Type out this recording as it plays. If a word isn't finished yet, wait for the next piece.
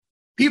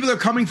People are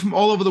coming from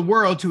all over the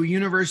world to a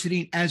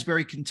university in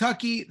Asbury,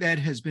 Kentucky that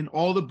has been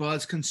all the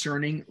buzz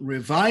concerning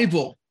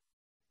revival.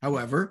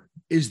 However,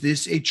 is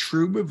this a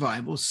true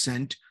revival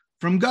sent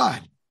from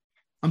God?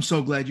 I'm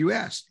so glad you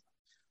asked.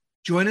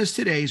 Join us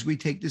today as we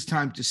take this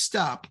time to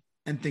stop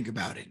and think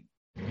about it.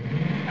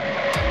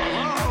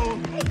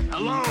 Hello?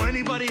 Hello?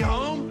 Anybody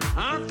home?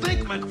 Huh?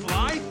 Think,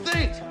 McFly,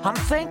 think.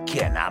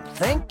 I'm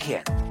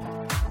thinking.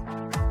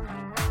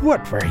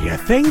 What were you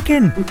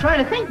thinking? I'm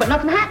trying to think, but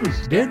nothing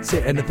happens. Don't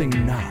say anything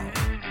now.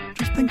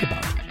 Just think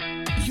about it.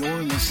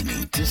 You're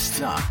listening to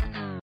Stop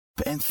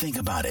and Think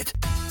About It,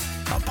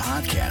 a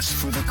podcast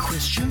for the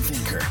Christian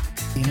thinker.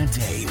 In a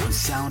day when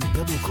sound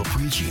biblical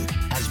preaching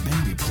has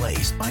been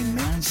replaced by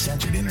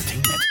man-centered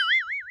entertainment,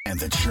 and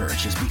the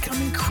church has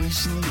become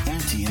increasingly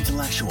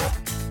anti-intellectual,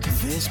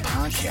 this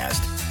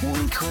podcast will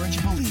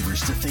encourage believers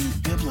to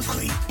think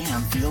biblically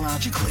and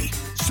theologically.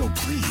 So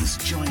please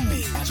join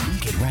me as we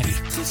get ready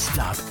to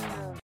stop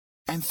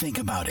and think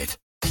about it.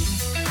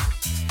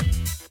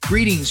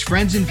 Greetings,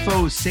 friends and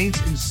foes,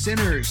 saints and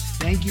sinners.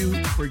 Thank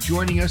you for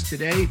joining us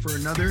today for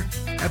another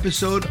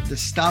episode of the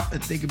Stop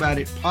and Think About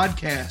It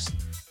podcast.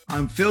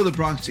 I'm Phil, the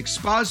Bronx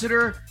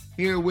Expositor,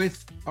 here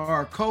with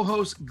our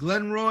co-host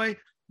Glenn Roy,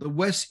 the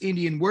West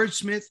Indian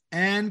wordsmith,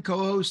 and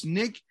co-host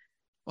Nick,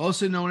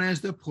 also known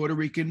as the Puerto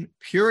Rican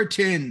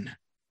Puritan.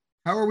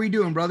 How are we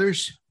doing,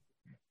 brothers?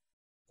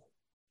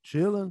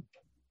 Chilling.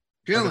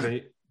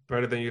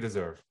 Better than you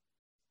deserve.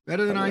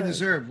 Better than I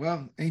deserve.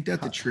 Well, ain't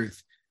that the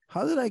truth?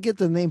 How did I get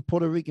the name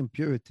Puerto Rican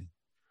Puritan?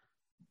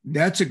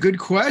 That's a good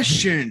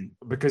question.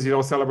 Because you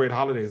don't celebrate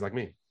holidays like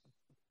me.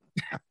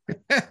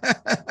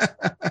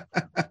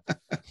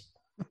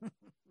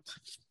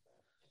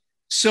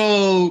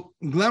 So,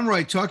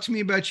 Glenroy, talk to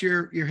me about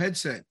your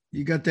headset.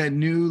 You got that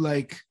new,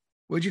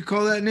 what'd you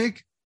call that,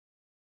 Nick?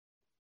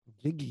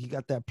 You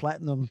got that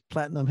platinum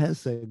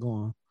headset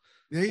going.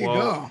 There you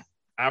go.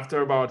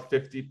 After about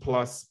 50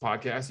 plus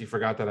podcasts, you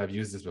forgot that I've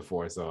used this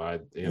before. So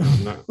I'm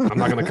not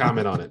going to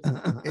comment on it.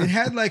 It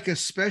had like a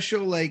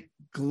special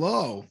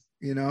glow,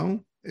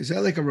 Is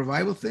that like a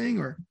revival thing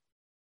or?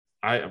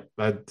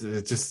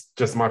 It's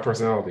just my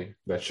personality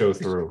that shows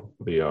through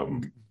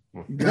the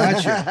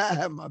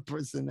Gotcha. My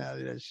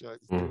personality that shows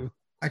through.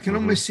 I can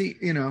almost see,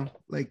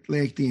 like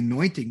the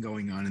anointing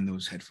going on in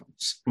those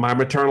headphones. My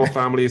maternal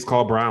family is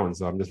called Brown,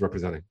 so I'm just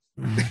representing.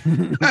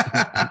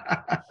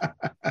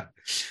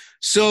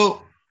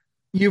 So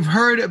you've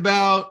heard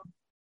about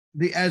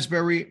the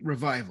Asbury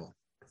revival.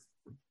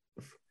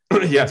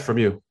 Yes, from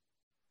you.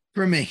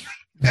 From me.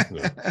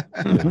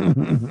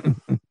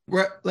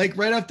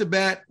 Right off the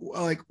bat,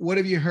 what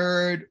have you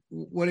heard?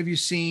 What have you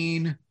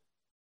seen?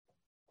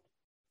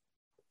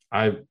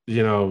 I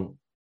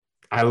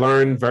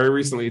learned very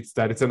recently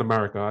that it's in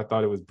America. I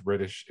thought it was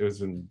British. It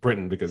was in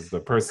Britain because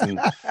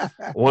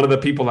one of the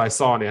people I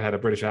saw in it had a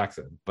British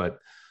accent. But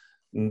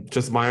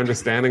just my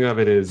understanding of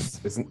it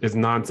is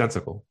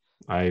nonsensical.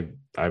 I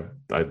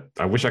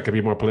wish I could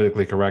be more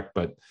politically correct,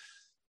 but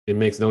it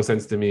makes no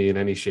sense to me in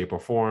any shape or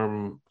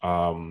form.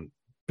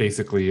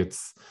 Basically,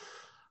 it's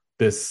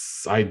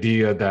this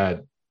idea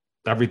that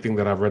everything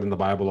that I've read in the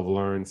Bible, I've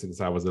learned since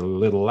I was a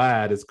little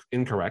lad, is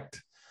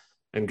incorrect.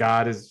 And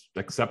God is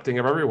accepting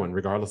of everyone,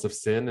 regardless of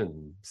sin,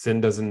 and sin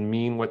doesn't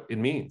mean what it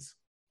means.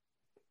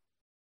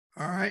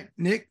 All right,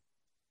 Nick,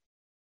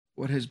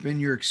 what has been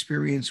your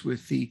experience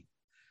with the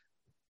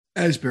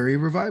Asbury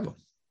revival?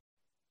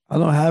 I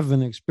don't have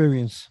an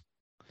experience.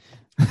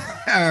 All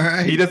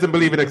right. He doesn't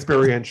believe in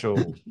experiential.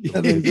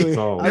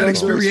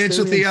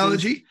 Experiential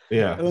theology?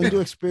 Yeah. I don't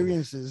do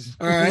experiences.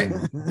 All right.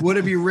 What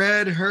have you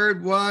read,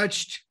 heard,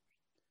 watched?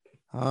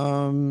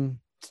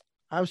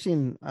 I've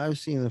seen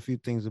a few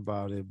things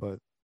about it, but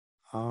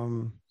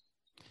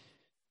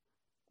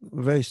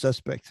very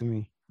suspect to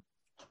me.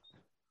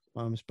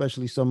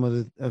 Especially some of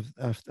the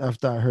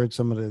after I heard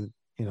some of the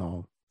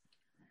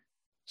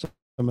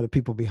some of the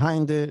people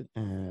behind it,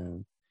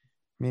 and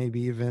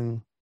maybe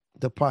even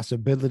the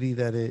possibility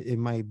that it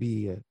might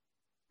be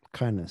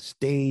kind of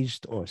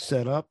staged or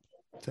set up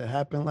to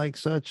happen like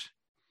such.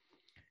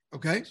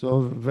 Okay. So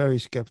very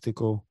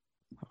skeptical.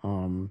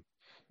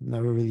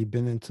 Never really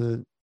been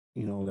into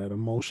that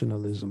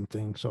emotionalism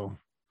thing. So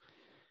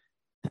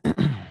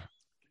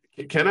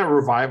can a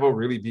revival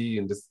really be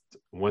in just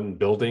one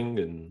building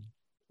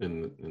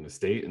in the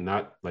state and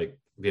not like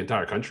the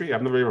entire country?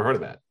 I've never even heard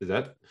of that. Is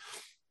that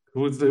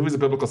who's a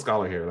biblical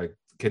scholar here? Like,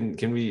 can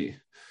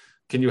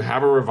you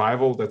have a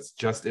revival that's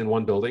just in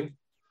one building?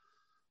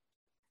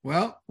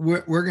 Well,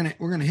 we're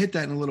gonna hit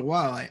that in a little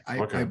while.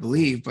 I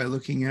believe by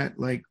looking at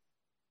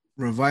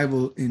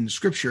revival in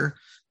Scripture.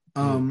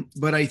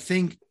 But I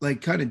think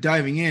kind of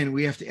diving in,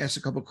 we have to ask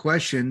a couple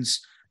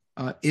questions.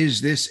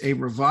 Is this a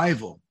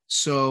revival?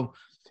 So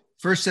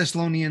 1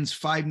 Thessalonians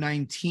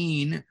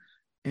 5:19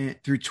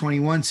 through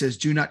 21 says,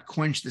 do not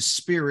quench the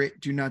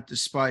spirit, do not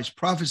despise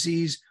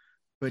prophecies,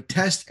 but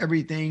test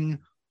everything,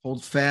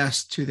 hold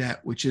fast to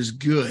that which is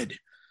good.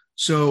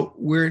 So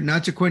we're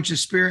not to quench the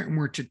spirit and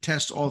we're to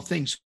test all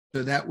things.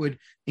 So that would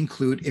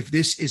include if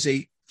this is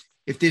a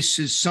if this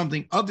is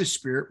something of the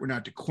Spirit, we're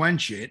not to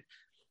quench it.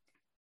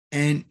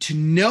 And to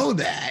know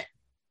that,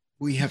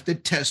 we have to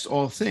test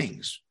all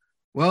things.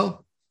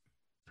 Well,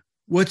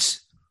 what's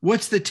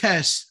the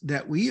test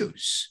that we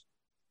use?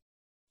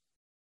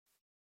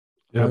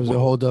 How does it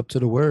hold up to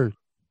the word?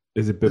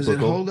 Is it biblical?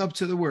 Does it hold up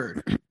to the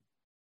word?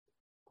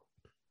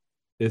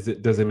 Does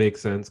it make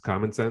sense?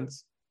 Common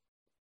sense?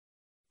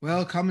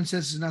 Well, common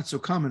sense is not so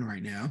common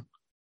right now,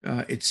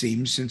 it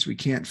seems, since we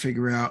can't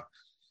figure out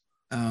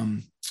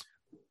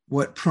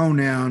what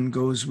pronoun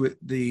goes with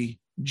the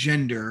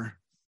gender.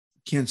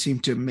 Can't seem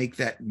to make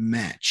that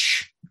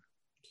match.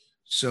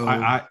 So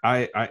I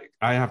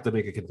have to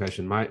make a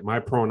confession. My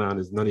pronoun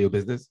is none of your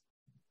business.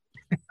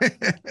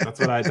 That's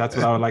what I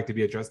would like to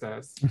be addressed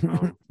as.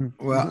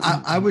 Well,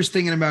 I was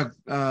thinking about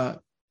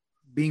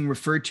being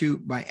referred to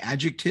by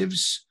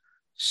adjectives: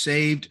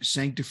 saved,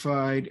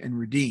 sanctified, and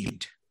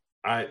redeemed.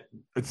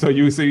 So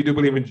you do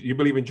believe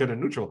in gender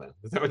neutral then?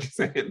 Is that what you're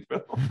saying,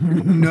 Phil?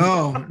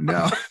 No.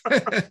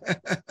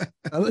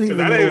 There's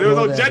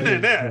no gender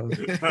in there.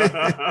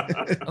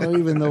 I don't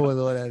even know what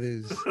all that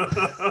is.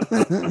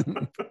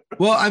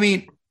 Well, I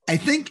mean, I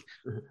think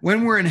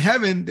when we're in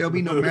heaven, there'll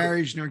be no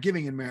marriage nor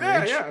giving in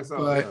marriage. Yeah. So,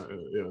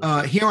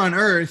 but here on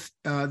earth,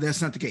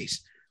 that's not the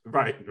case.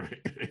 Right.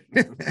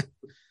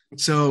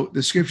 So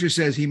the scripture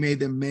says he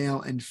made them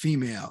male and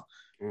female,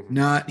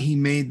 not he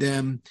made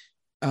them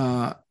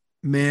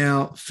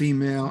male,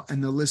 female,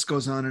 and the list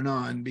goes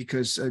on,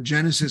 because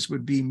Genesis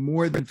would be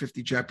more than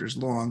 50 chapters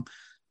long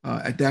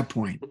at that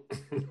point.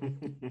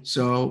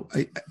 So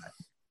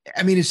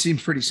I mean, it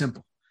seems pretty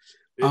simple.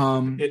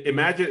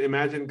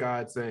 Imagine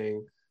God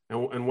saying,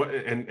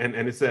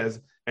 and it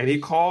says, and he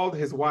called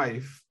his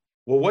wife.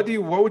 Well, what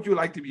would you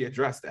like to be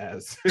addressed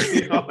as?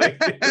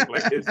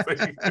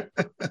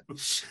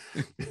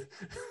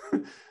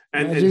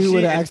 And he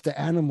would have asked the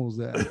animals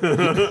that.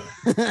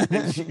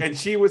 and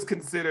she was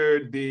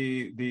considered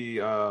the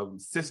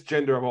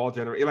cisgender of all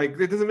gender. Like,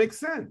 it doesn't make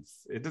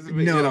sense. It doesn't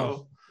make,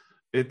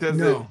 it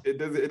doesn't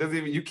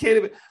even, you can't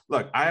even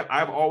look.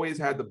 I've always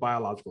had the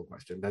biological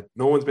question that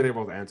no one's been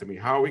able to answer me.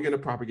 How are we going to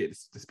propagate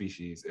the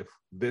species if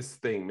this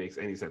thing makes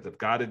any sense? If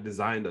God had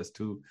designed us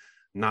to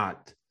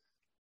not,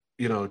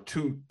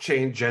 to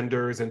change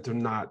genders and to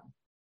not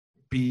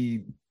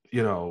be,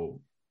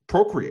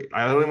 procreate.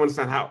 I don't even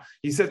understand how.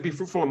 He says, "Be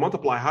fruitful and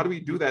multiply." How do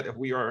we do that if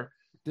we are?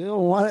 They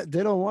don't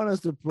want us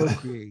to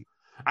procreate.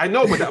 I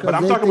know, but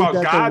I'm talking about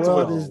God's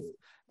will.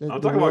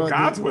 I'm talking about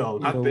God's will,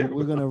 not their will.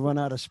 We're gonna run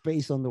out of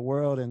space on the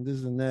world and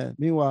this and that.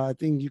 Meanwhile, I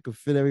think you could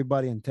fit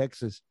everybody in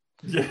Texas.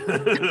 Yeah.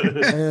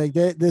 Like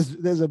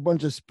there's a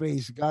bunch of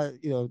space. God,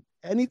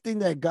 anything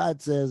that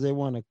God says, they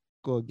want to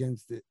go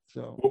against it.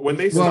 So when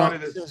they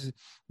started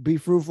be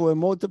fruitful and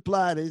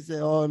multiply, they say,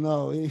 "Oh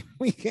no,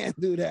 we can't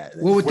do that."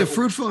 Well, with the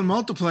fruitful and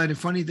multiply, the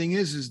funny thing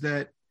is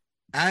that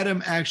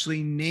Adam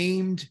actually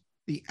named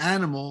the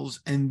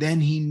animals, and then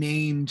he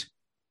named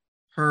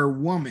her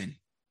woman,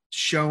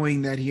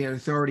 showing that he had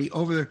authority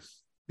over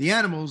the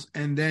animals,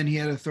 and then he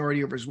had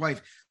authority over his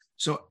wife.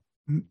 So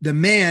the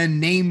man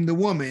named the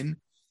woman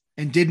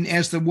and didn't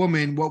ask the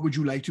woman, "What would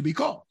you like to be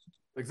called?"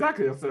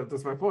 Exactly.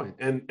 That's my point.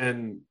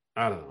 And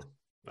I don't know.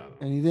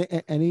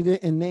 And he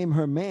didn't name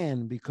her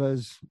man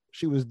because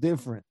she was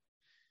different.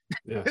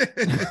 Yeah.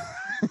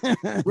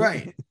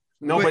 Right.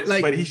 No,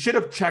 but he should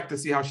have checked to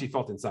see how she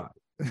felt inside.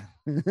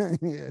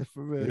 Yeah,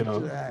 for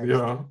real.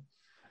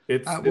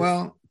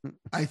 Well,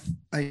 I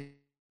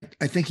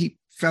think he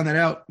found that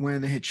out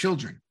when they had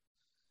children.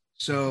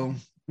 So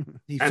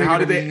he and how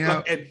did they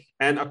out.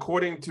 And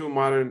according to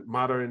modern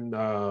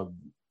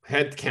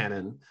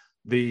headcanon,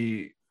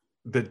 the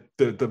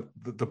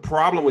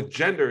problem with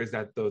gender is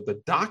that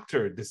the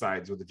doctor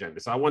decides with the gender.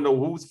 So I want to know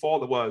whose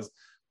fault it was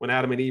when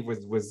Adam and Eve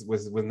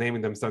was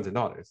naming them sons and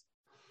daughters.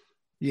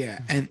 Yeah,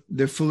 and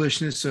the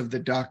foolishness of the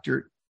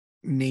doctor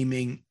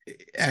naming.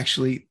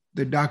 Actually,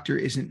 the doctor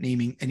isn't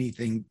naming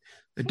anything.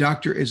 The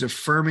doctor is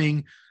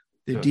affirming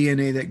the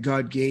DNA that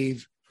God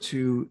gave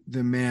to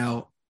the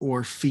male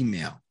or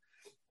female.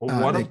 Well,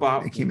 what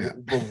about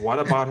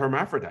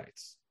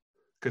hermaphrodites?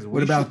 Because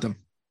what about them?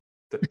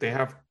 They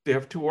have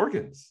two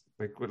organs.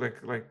 Like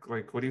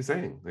what are you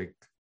saying? Like,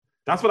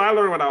 that's what I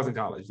learned when I was in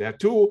college. They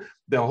had two.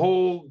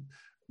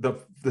 The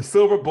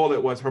silver bullet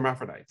was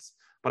hermaphrodites.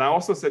 But I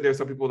also said there's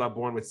some people that are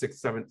born with 6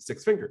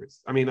 fingers.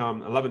 I mean,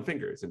 11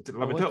 fingers and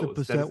 11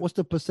 toes. What's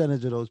the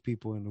percentage of those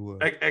people in the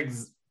world?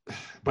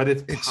 But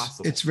it's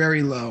possible. It's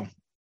very low.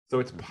 So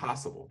it's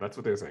possible. That's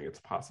what they're saying. It's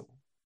possible.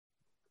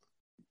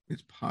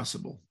 It's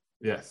possible.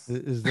 Yes.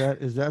 Is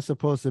that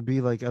supposed to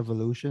be like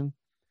evolution?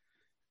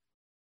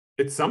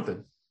 It's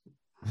something.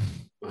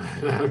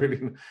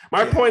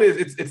 My point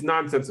is it's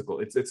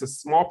nonsensical. It's a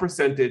small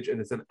percentage and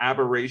it's an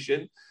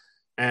aberration.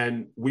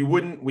 And we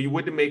wouldn't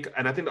make,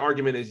 and I think the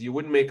argument is you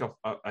wouldn't make a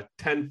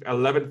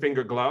 11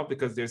 finger glove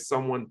because there's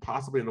someone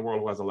possibly in the world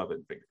who has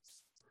 11 fingers.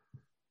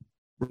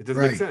 It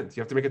doesn't make sense.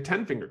 You have to make a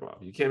 10 finger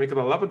glove. You can't make an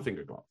 11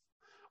 finger glove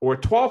or a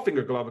 12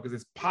 finger glove because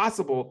it's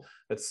possible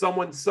that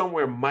someone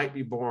somewhere might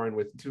be born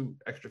with 2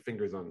 extra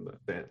fingers on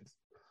the ends.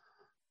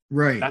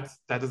 Right.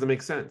 That doesn't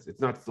make sense.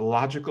 It's not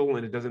logical,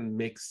 and it doesn't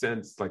make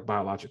sense like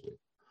biologically.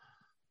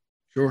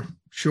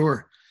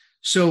 Sure.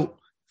 So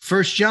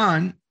 1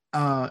 John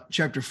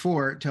chapter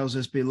 4 tells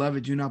us,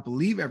 beloved, do not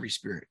believe every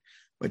spirit,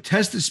 but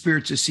test the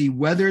spirits to see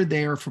whether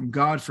they are from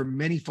God, for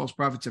many false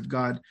prophets have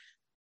gone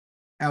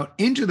out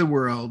into the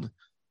world.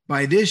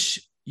 By this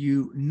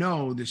you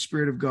know the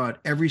Spirit of God.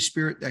 Every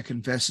spirit that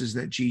confesses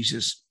that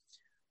Jesus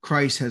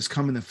Christ has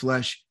come in the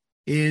flesh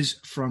is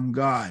from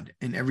God,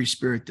 and every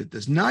spirit that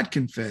does not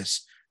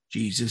confess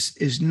Jesus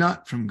is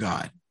not from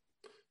God.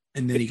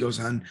 And then he goes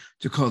on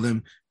to call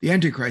them the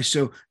Antichrist.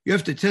 So you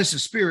have to test the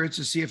spirits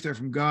to see if they're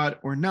from God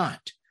or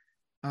not.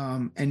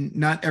 And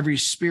not every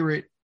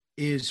spirit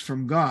is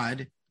from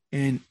God.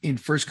 And in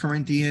 1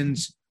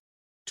 Corinthians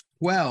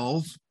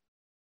 12,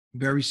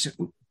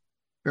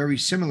 very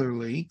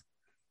similarly,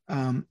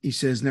 he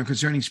says, now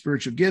concerning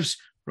spiritual gifts,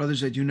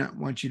 brothers, I do not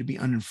want you to be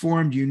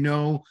uninformed. You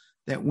know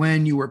that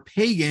when you were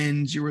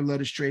pagans, you were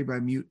led astray by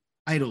mute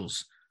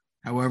idols.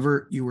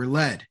 However, you were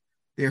led.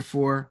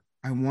 Therefore,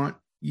 I want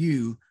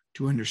you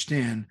to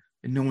understand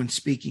that no one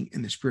speaking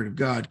in the Spirit of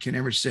God can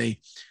ever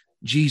say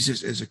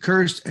Jesus is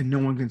accursed, and no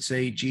one can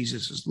say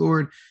Jesus is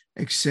Lord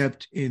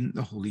except in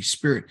the Holy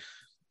Spirit.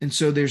 And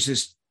so there's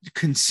this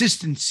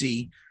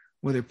consistency,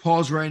 whether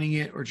Paul's writing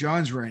it or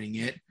John's writing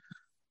it,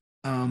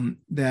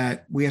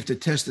 that we have to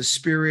test the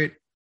Spirit,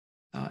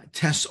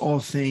 test all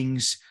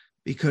things,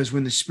 because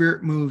when the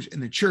Spirit moves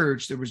in the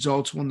church, the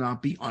results will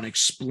not be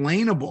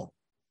unexplainable.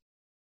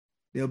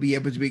 They'll be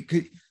able to be,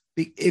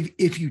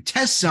 if you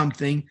test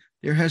something,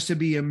 there has to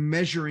be a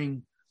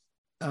measuring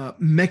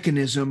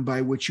mechanism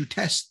by which you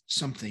test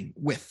something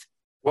with.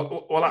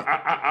 Well,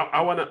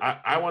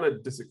 I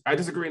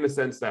disagree in the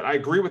sense that I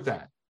agree with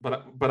that,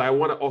 but I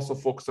want to also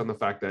focus on the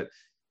fact that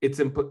it's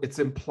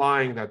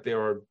implying that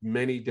there are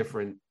many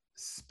different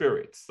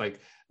spirits, like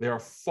there are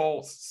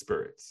false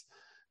spirits.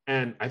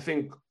 And I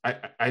think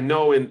I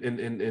know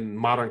in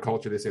modern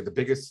culture they say the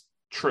biggest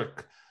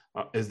trick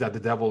is that the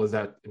devil is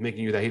that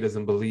making you that he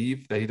doesn't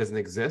believe, that he doesn't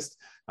exist.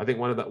 I think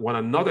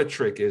another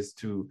trick is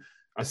to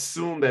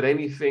assume that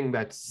anything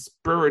that's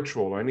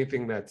spiritual or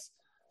anything that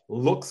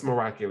looks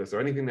miraculous or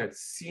anything that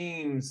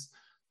seems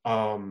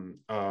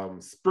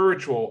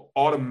spiritual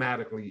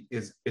automatically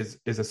is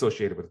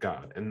associated with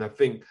God. And I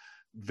think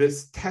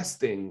this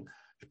testing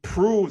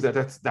proves that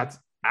that's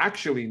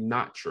actually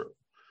not true.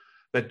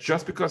 That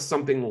just because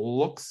something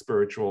looks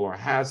spiritual or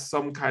has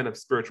some kind of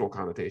spiritual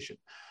connotation.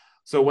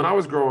 So when I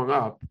was growing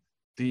up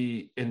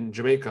in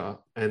Jamaica,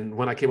 and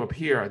when I came up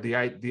here, the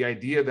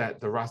idea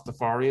that the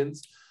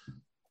Rastafarians,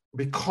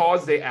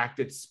 because they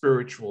acted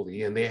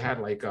spiritually and they had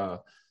like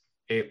a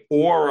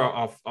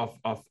aura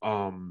of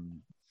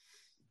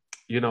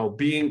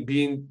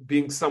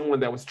being someone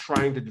that was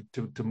trying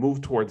to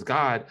move towards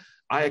God,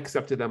 I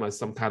accepted them as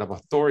some kind of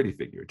authority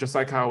figure. Just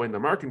like how in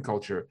American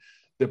culture,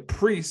 the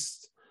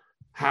priests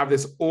have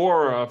this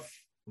aura of,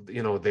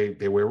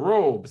 they wear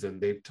robes and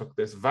they took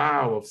this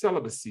vow of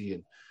celibacy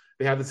and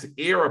they have this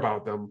air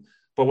about them.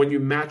 But when you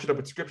match it up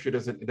with scripture,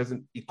 it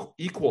doesn't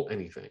equal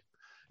anything.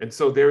 And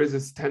so there is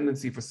this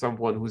tendency for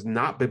someone who's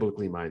not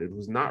biblically minded,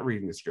 who's not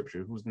reading the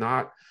scripture, who's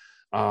not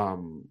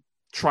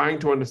trying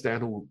to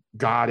understand who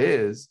God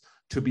is,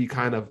 to be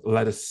kind of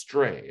led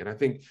astray. And I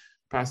think,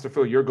 Pastor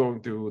Phil, you're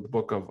going through the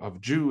book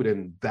of Jude,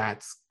 and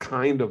that's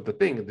kind of the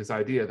thing, this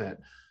idea that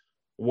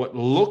what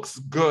looks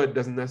good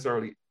doesn't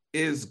necessarily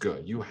is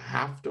good. You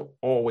have to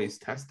always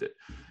test it.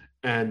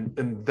 And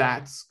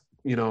that's,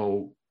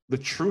 the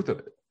truth of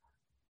it.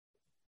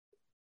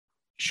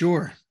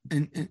 Sure.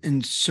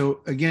 And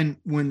so again,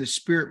 when the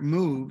Spirit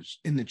moves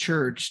in the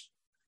church,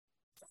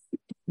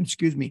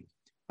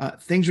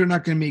 things are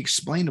not going to be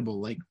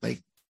explainable. Like,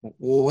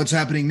 well, what's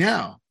happening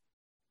now?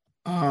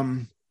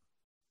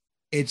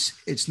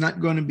 It's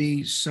not going to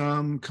be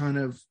some kind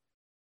of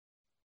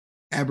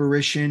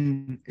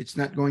aberration. It's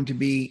not going to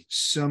be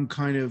some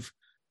kind of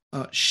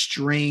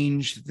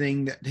strange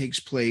thing that takes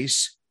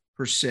place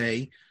per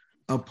se,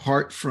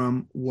 apart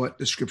from what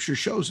the scripture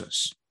shows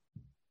us.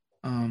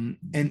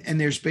 And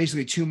there's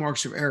basically two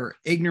marks of error: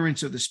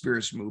 ignorance of the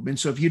Spirit's movement.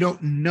 So if you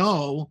don't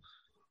know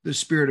the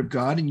Spirit of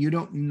God and you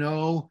don't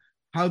know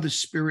how the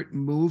Spirit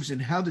moves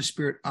and how the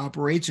Spirit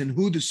operates and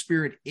who the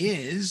Spirit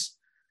is,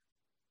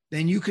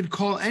 then you could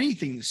call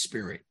anything the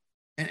Spirit,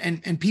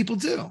 and people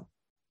do.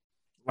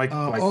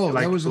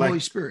 That was the Holy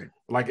Spirit.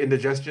 Like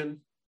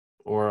indigestion,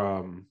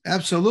 or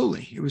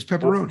absolutely, it was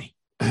pepperoni.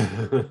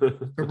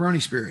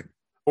 Pepperoni spirit.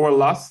 Or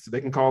lust.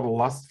 They can call the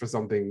lust for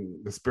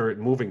something the Spirit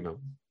moving them.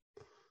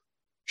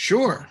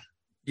 Sure.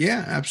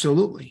 Yeah,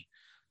 absolutely.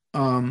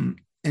 And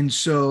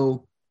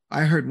so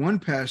I heard one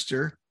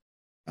pastor,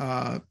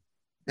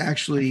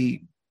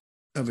 actually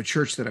of a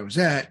church that I was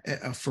at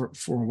for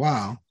a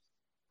while,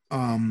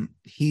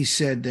 he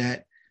said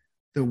that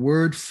the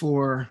word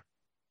for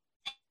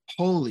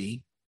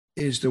holy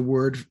is the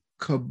word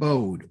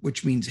kabod,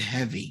 which means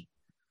heavy.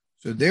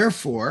 So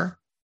therefore,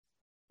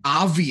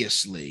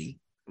 obviously,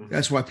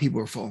 that's why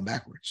people are falling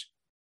backwards,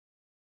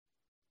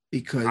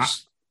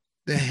 because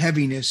the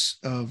heaviness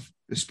of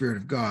the Spirit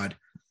of God.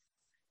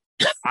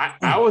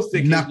 I was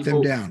thinking knock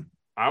them down.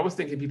 I was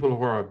thinking people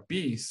who are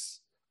obese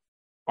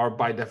are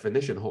by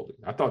definition holy.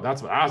 I thought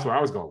that's where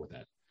I was going with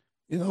that.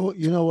 You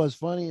know what's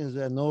funny is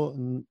that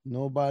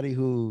nobody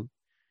who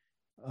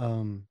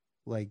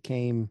like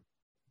came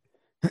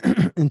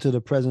into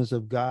the presence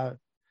of God,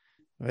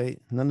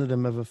 right? None of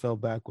them ever fell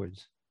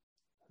backwards.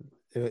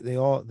 They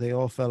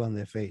all fell on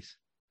their face.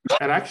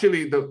 And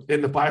actually,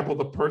 in the Bible,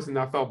 the person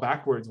that fell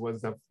backwards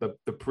was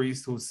the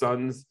priest whose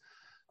sons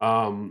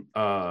were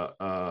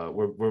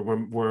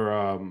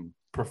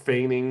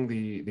profaning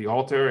the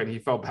altar, and he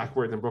fell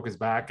backwards and broke his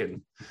back,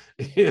 and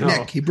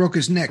he broke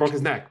his neck.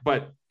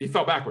 But he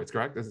fell backwards.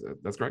 Correct?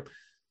 That's correct.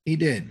 He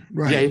did.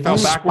 Right. Yeah, he fell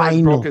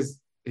backwards.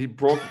 He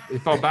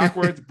fell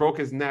backwards, broke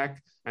his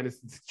neck, and his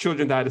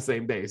children died the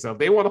same day. So if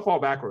they want to fall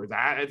backwards,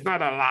 it's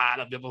not a lot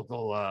of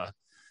biblical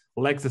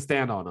legs to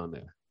stand on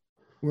there.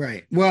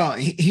 Right. Well,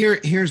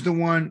 here's the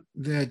one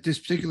that this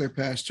particular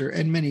pastor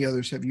and many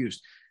others have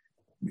used.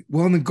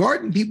 Well, in the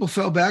garden, people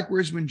fell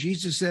backwards when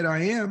Jesus said, "I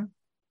am."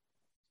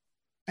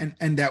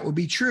 And that would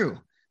be true.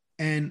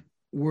 And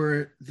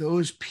were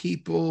those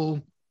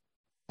people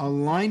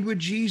aligned with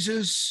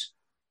Jesus,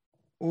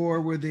 or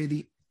were they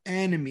the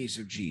enemies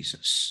of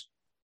Jesus?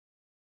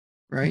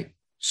 Right.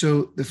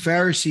 So the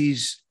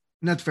Sadducees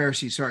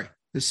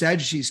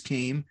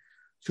came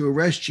to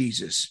arrest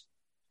Jesus.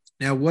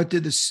 Now, what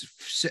did the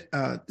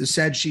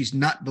Sadducees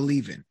not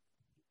believe in?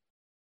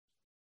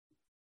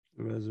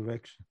 The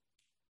resurrection.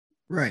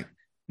 Right.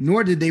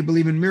 Nor did they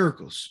believe in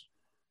miracles,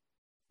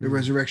 the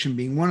resurrection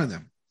being one of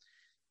them.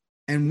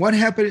 And what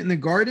happened in the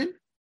garden?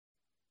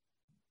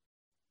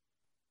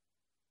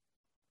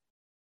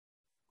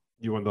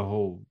 You want the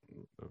whole...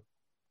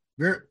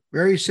 Very,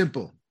 very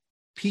simple.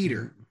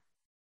 Peter,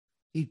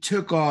 he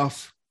took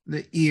off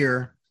the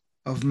ear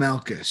of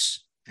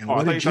Malchus. And I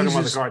thought you were talking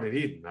about the Garden of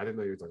Eden. I didn't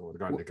know you were talking about the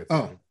Garden of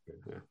Gethsemane.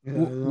 I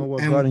don't know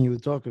what garden you were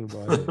talking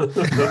about.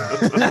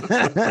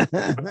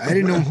 I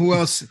didn't know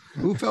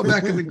who fell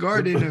back in the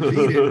Garden of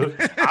Eden.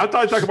 I thought you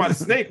were talking about a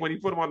snake when you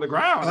put him on the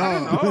ground. I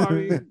didn't know. I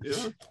mean,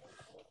 yeah.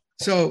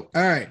 So,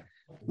 all right.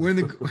 We're in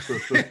the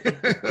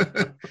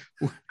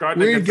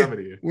Garden of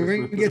Gethsemane. We're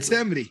in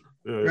Gethsemane,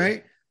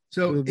 right?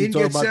 So we'll in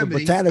talking Gethsemane, about the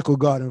botanical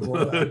garden.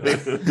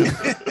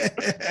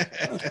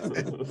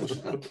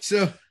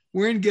 So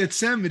we're in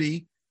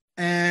Gethsemane,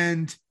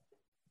 and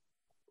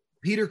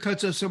Peter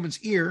cuts off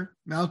someone's ear,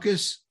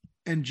 Malchus,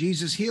 and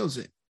Jesus heals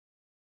it.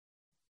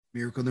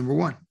 Miracle number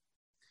one.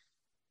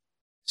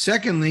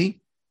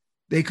 Secondly,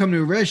 they come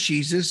to arrest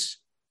Jesus,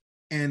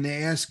 and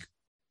they ask,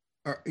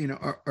 are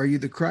you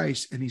the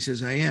Christ? And he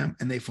says, I am.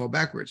 And they fall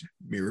backwards.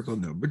 Miracle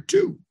number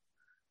two.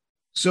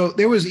 So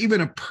there was even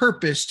a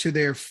purpose to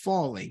their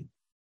falling.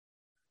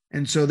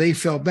 And so they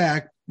fell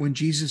back when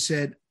Jesus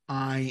said,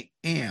 I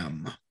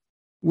am,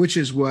 which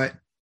is what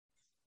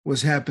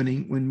was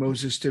happening when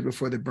Moses stood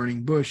before the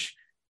burning bush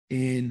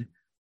in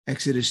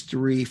Exodus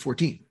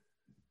 3:14.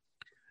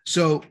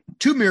 So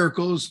two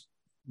miracles,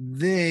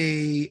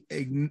 they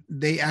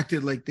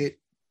acted like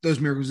those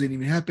miracles didn't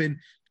even happen,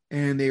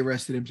 and they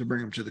arrested him to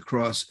bring him to the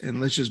cross, and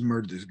let's just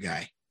murder this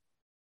guy.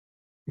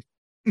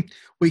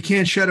 We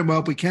can't shut him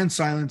up. We can't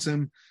silence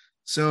him.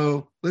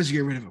 So let's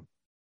get rid of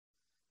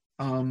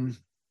him.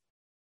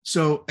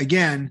 So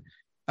again,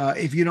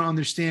 if you don't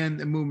understand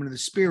the movement of the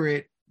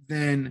Spirit,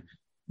 then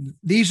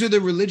these are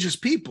the religious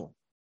people.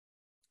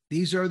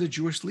 These are the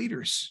Jewish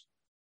leaders.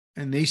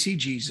 And they see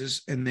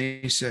Jesus and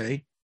they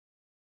say,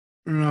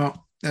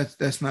 no,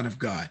 that's not of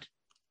God.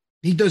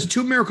 He does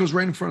two miracles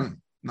right in front of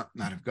them,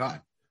 not of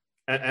God.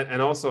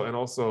 And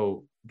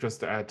also, just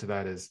to add to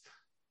that is,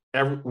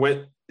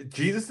 when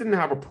Jesus didn't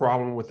have a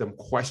problem with them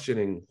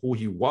questioning who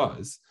he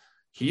was,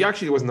 he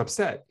actually wasn't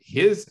upset. He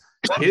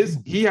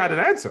had an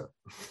answer.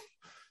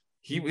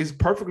 He is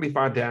perfectly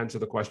fine to answer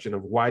the question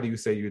of why do you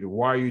say you do?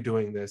 Why are you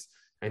doing this?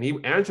 And he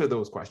answered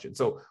those questions.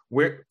 So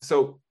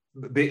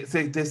they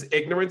say this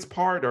ignorance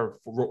part, or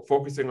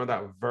focusing on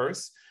that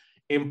verse,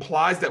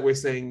 implies that we're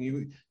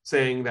saying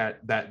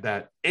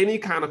that any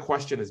kind of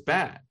question is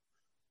bad.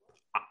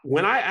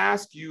 When I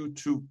ask you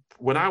to,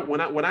 when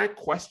I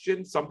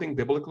question something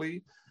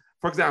biblically,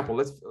 for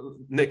example,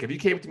 Nick, if you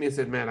came to me and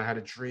said, man, I had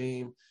a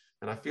dream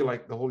and I feel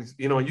like the Holy,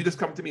 and you just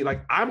come to me,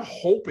 like, I'm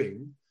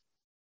hoping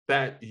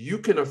that you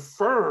can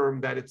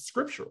affirm that it's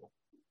scriptural.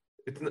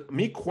 It's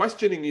me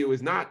questioning you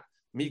is not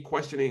me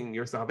questioning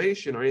your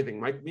salvation or anything.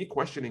 Me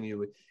questioning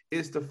you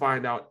is to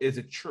find out, is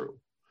it true?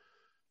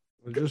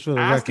 Well, just for the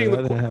record,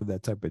 I didn't have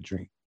that type of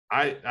dream.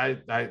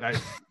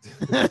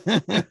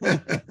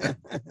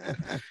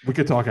 We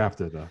could talk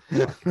after though.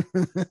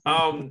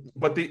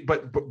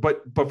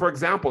 But for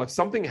example, if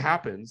something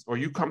happens or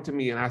you come to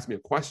me and ask me a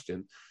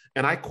question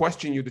and I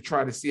question you to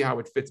try to see how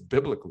it fits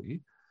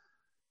biblically,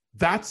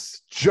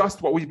 that's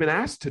just what we've been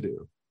asked to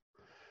do.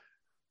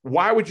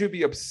 Why would you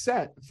be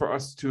upset for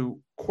us to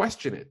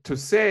question it? To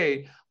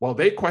say, well,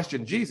 they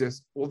questioned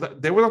Jesus. Well,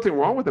 there was nothing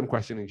wrong with them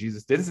questioning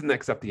Jesus. They didn't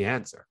accept the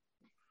answer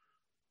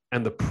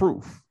and the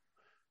proof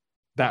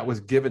that was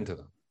given to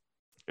them.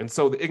 And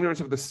so the ignorance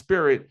of the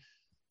Spirit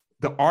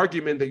the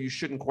argument that you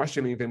shouldn't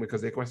question anything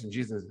because they question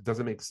Jesus, it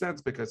doesn't make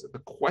sense because the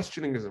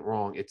questioning isn't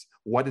wrong. It's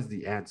what is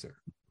the answer?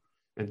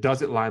 And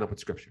does it line up with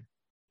scripture?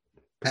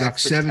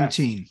 Acts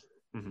 17.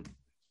 Mm-hmm.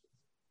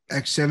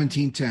 Acts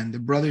 17:10. The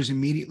brothers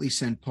immediately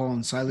sent Paul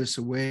and Silas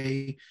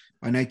away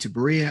by night to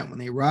Berea. When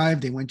they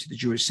arrived, they went to the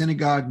Jewish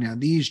synagogue. Now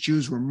these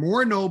Jews were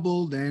more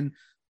noble than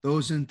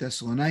those in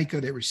Thessalonica.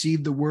 They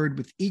received the word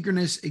with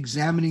eagerness,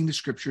 examining the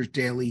scriptures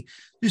daily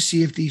to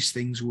see if these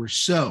things were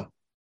so.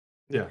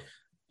 Yeah.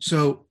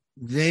 So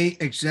they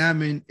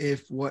examined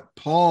if what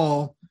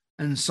Paul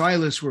and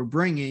Silas were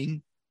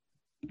bringing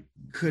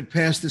could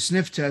pass the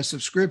sniff test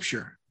of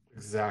scripture.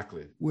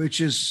 Exactly.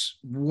 Which is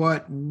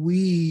what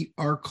we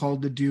are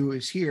called to do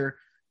is here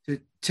to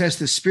test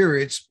the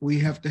spirits. We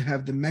have to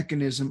have the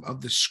mechanism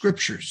of the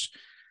scriptures,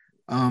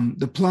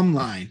 the plumb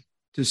line,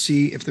 to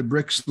see if the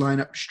bricks line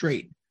up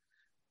straight.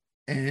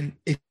 And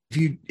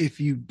if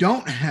you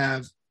don't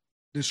have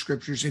the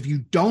scriptures, if you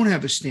don't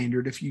have a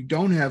standard, if you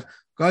don't have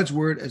God's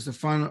word as the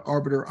final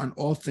arbiter on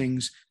all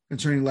things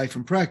concerning life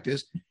and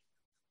practice,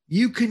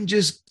 you can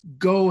just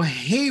go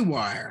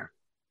haywire.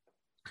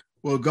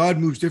 Well, God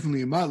moves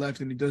differently in my life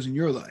than he does in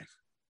your life.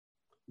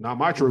 Not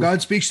my truth.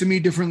 God speaks to me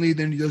differently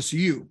than he does to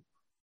you.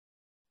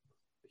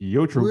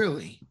 Your truth.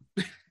 Really?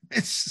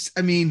 So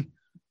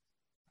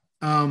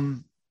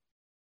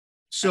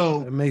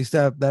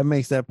that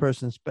makes that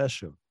person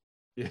special.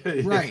 Yeah,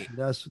 right.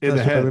 That's what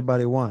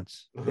everybody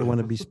wants. They want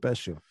to be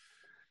special.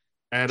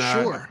 And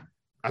sure.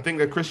 I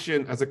think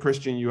as a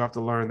Christian, you have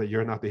to learn that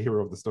you're not the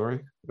hero of the story.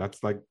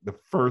 That's like the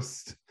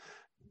first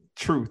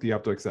truth you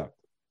have to accept.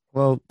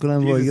 Well,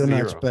 Glenroy, you're not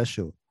hero.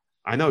 Special.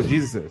 I know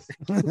Jesus is.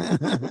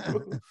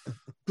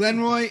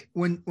 Glenroy,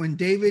 when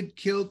David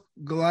killed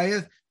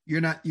Goliath, you're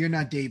not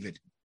David.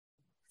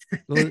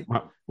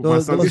 My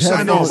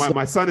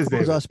son is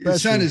David. Your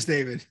son is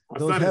David.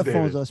 Those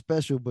headphones are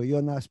special, but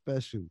you're not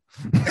special.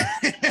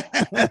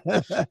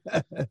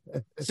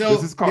 So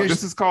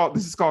this is called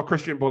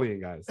Christian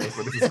bullying, guys. That's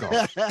what this is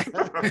called.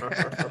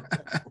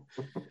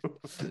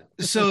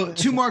 So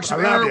 2 marks of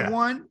error.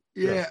 One,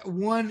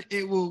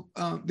 it will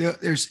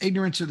there's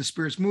ignorance of the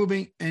spirits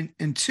moving,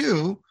 and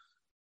 2,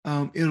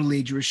 it'll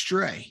lead you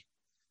astray.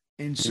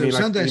 And so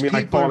sometimes people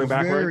like falling are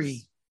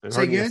backwards and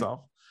hurting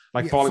yourself,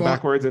 falling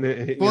backwards and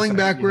hitting falling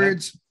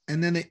backwards,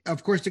 and then they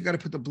got to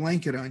put the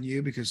blanket on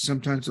you because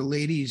sometimes the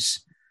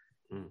ladies,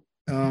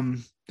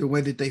 the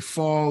way that they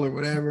fall or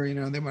whatever,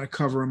 they want to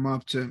cover them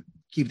up to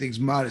keep things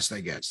modest,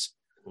 I guess.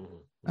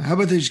 Mm-hmm. How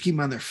about they just keep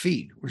them on their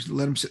feet, or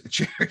let them sit in the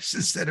chairs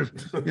instead of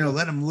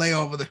let them lay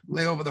over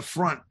the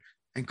front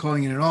and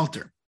calling it an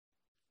altar?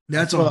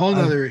 That's a whole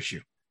nother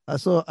issue. I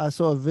saw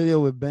a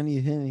video with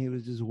Benny Hinn. He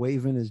was just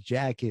waving his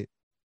jacket,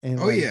 and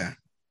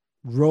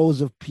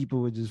rows of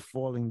people were just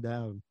falling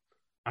down.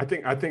 I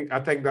think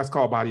that's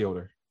called body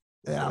odor.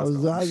 Yeah, I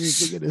was just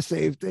thinking the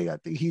same thing. I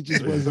think he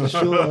just wasn't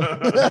sure.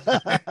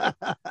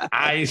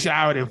 I ain't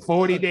showered in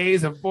 40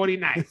 days and 40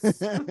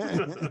 nights.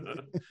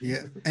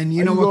 Yeah, and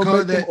you know what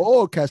color that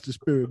all cast the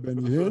spirit,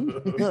 Benny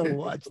Hinn.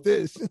 Watch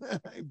this.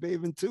 I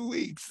bathe in 2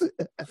 weeks.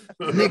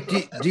 Nick,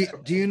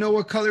 do you know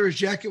what color his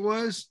jacket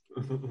was?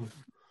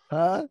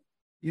 Huh?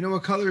 You know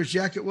what color his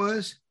jacket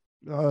was?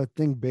 I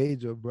think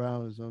beige or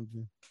brown or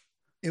something.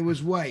 It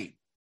was white,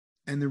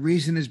 and the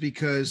reason is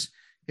because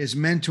his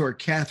mentor,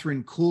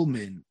 Catherine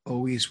Kuhlman,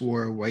 always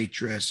wore a white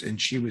dress, and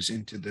she was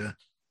into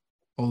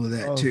all of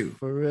that too.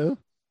 For real?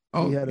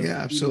 Oh, yeah,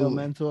 absolutely.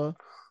 Mentor.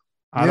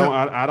 I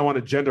don't want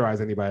to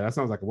genderize anybody. That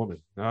sounds like a woman.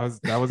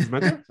 That was his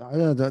mentor.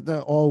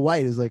 That all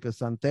white is like a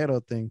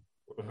Santero thing.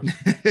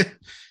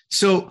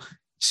 So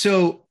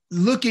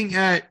looking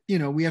at,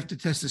 we have to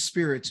test the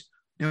spirits.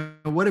 Now,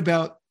 what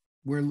about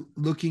we're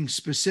looking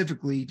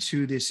specifically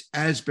to this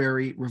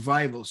Asbury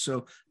revival?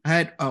 So I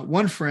had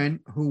one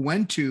friend who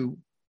went to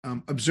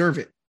observe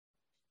it,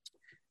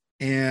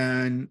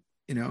 and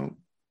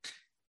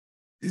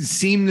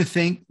seemed to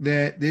think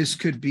that this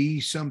could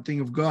be something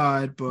of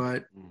God,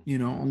 but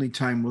only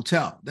time will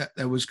tell.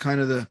 That was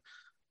kind of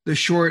the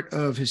short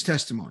of his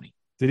testimony.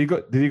 Did he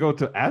go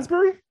to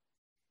Asbury?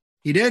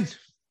 He did.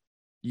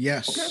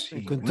 Yes,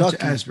 okay. He went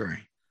to Asbury.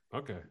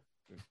 Okay.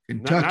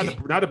 Kentucky.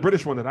 Not a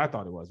British one that I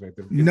thought it was, right?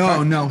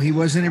 No, he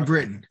wasn't in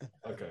Britain.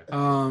 Okay.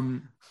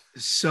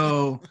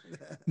 So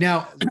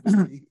now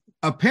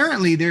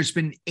apparently there's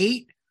been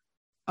 8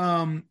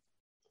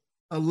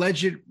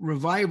 alleged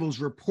revivals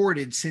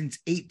reported since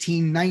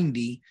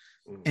 1890,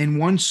 and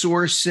one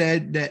source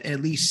said that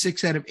at least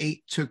 6 out of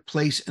 8 took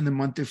place in the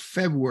month of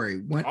February.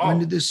 When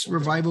did this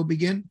revival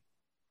begin?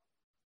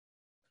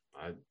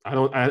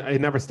 It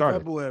never started.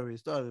 February. It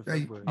started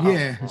February.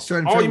 It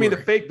started in February. You mean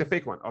the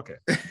fake one? Okay.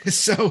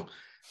 So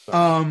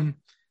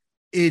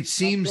it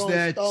seems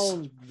that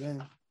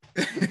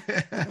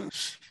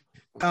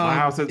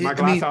my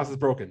glass house is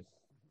broken.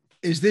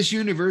 Is this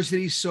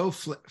university so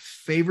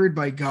favored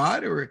by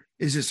God, or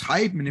is this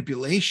hype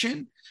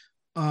manipulation?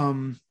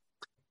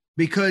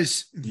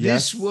 Because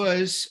this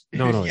was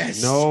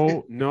yes.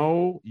 No, yes.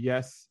 No,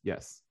 yes.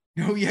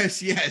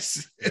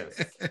 Yes.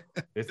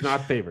 It's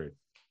not favored.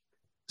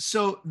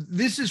 So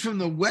this is from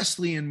the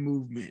Wesleyan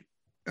movement.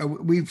 Are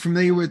we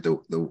familiar with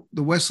the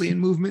Wesleyan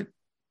movement?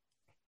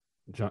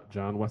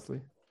 John Wesley.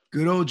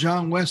 Good old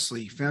John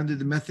Wesley founded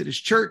the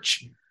Methodist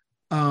Church,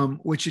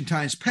 which in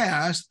times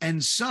past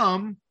and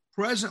some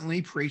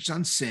presently preached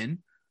on sin,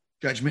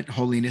 judgment,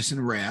 holiness,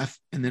 and wrath,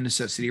 and the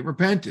necessity of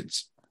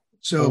repentance.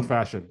 So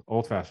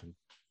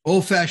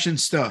old fashioned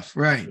stuff,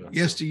 right? Yeah,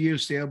 yesteryear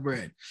stale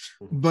bread.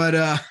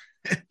 But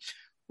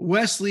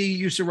Wesley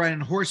used to ride on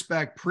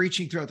horseback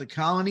preaching throughout the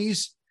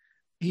colonies.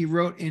 He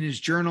wrote in his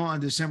journal on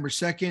December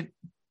 2nd,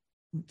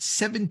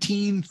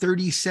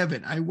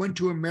 1737, I went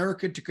to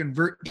America to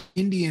convert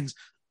Indians,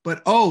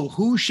 but oh,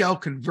 who shall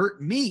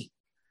convert me?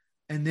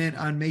 And then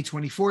on May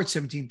 24th,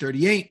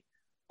 1738,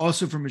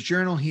 also from his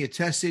journal, he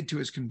attested to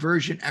his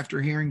conversion after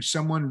hearing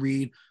someone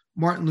read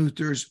Martin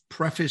Luther's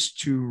preface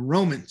to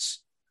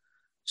Romans.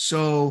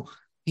 So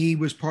he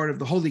was part of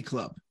the Holy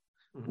Club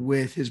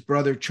with his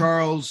brother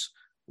Charles,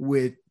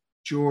 with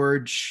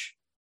George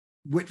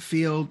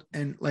Whitfield,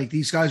 and like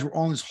these guys were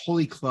all in this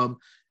Holy Club.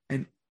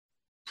 And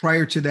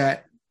prior to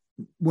that,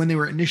 when they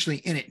were initially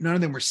in it, none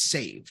of them were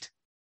saved.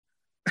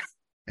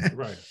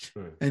 Right.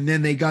 And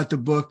then they got the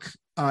book,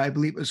 I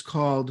believe it was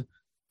called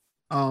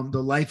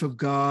The Life of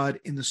God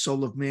in the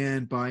Soul of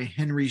Man by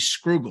Henry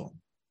Scrugel.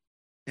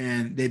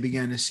 And they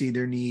began to see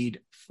their need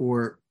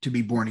to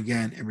be born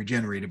again and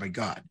regenerated by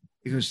God,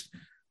 because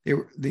they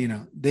were,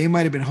 they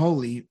might have been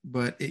holy,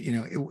 but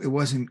it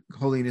wasn't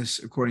holiness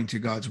according to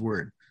God's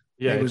word.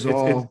 Yeah, it was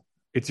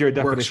it's your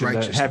definition,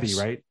 the heavy,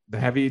 right? The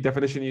heavy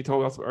definition you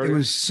told us earlier. It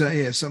was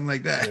something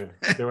like that.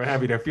 Yeah, they were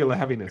heavy. They feel the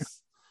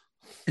heaviness.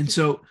 And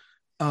so,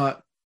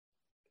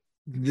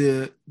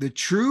 the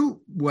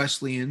true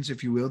Wesleyans,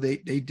 if you will, they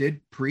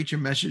did preach a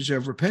message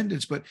of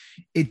repentance, but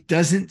it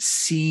doesn't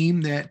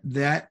seem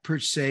that per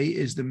se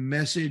is the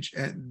message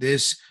at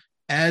this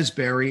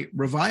Asbury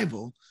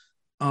revival.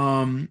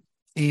 And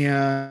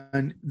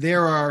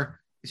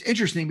it's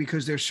interesting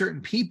because there's certain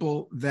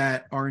people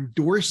that are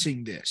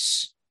endorsing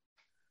this.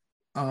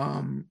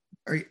 Are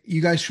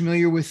you guys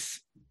familiar with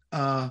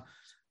Bam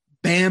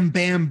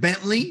Bam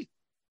Bentley?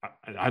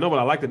 I know, but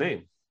I like the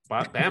name.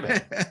 Bam Bam.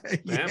 Bam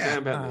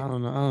Bam Bentley. I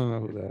don't know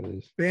who that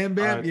is. Bam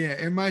Bam. Yeah,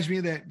 it reminds me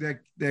of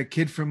that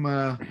kid from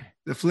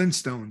the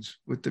Flintstones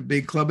with the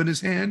big club in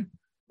his hand.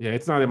 Yeah,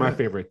 it's not in my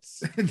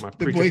favorites. My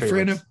the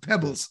boyfriend of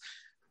Pebbles.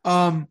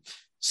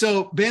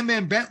 So Bam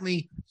Bam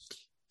Bentley,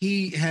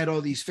 he had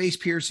all these face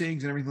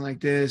piercings and everything like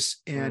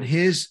this. And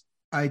his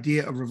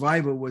idea of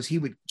revival was he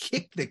would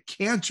kick the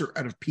cancer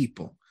out of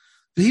people.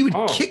 So he would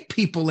kick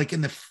people like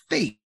in the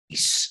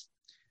face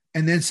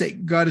and then say,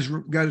 God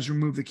has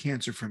removed the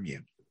cancer from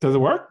you. Does it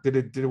work? Did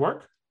it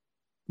work?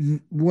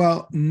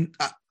 Well,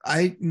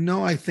 I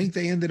think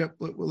they ended up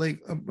with like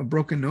a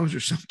broken nose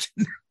or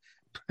something.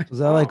 Was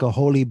that like a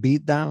holy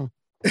beatdown?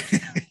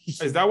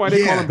 Is that why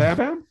they call him Bam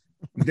Bam?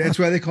 That's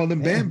why they called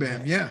him Bam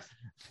Bam. Yeah.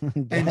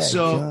 And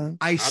so John.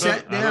 I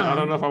sat down. I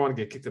don't know if I want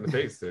to get kicked in the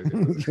face.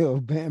 Yo,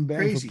 Bam Bam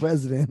Crazy. For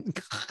president.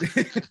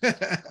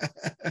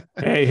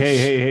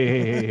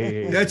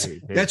 Hey.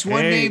 That's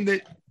one name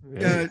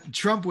that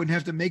Trump wouldn't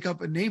have to make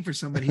up a name for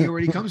somebody. He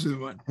already comes with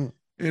one,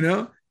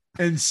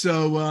 And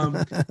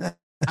so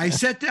I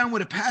sat down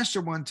with a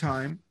pastor one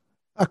time.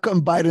 How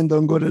come Biden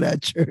don't go to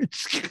that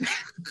church?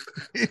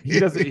 He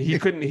doesn't. He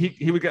couldn't.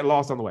 He would get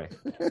lost on the way.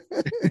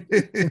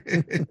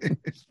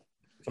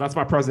 But that's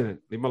my president.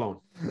 Leave him alone.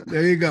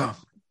 There you go.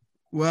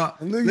 Well,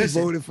 I knew you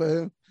voted for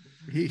him.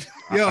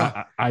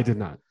 I did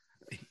not.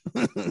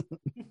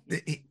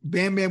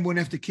 Bam Bam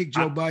wouldn't have to kick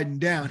Joe Biden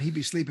down. He'd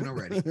be sleeping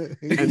already.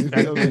 and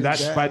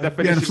that by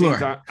definition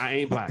means I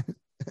ain't black.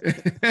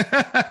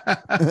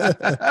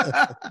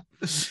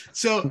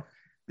 So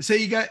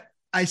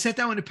I sat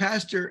down with a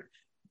pastor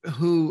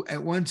who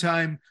at one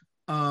time,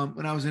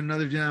 when I was in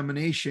another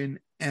denomination,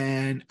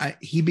 and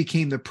he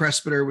became the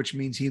presbyter, which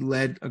means he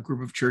led a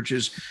group of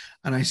churches.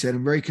 And I said,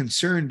 I'm very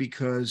concerned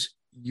because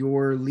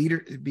you're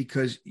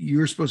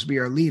supposed to be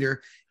our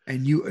leader,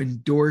 and you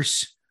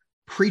endorse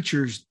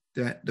preachers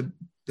that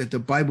the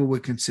Bible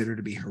would consider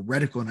to be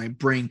heretical. And I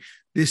bring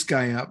this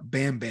guy up,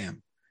 Bam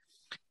Bam,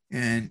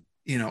 and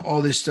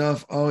all this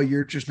stuff. Oh,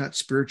 you're just not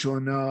spiritual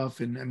enough.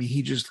 And I mean,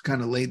 he just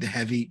kind of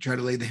tried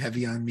to lay the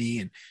heavy on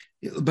me,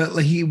 but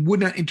like, he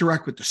would not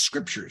interact with the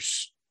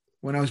scriptures.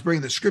 When I was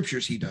bringing the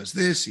scriptures, he does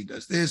this,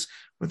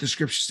 but the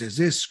scripture says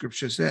this,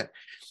 scripture says that.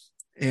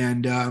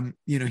 And,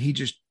 he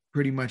just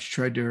pretty much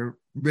tried to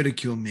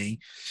ridicule me.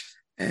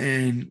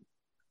 And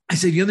I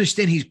said, you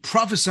understand, he's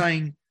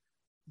prophesying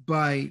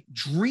by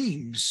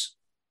dreams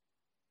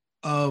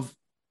of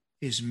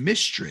his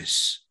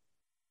mistress.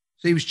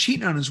 So he was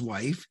cheating on his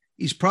wife.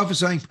 He's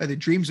prophesying by the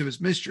dreams of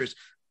his mistress.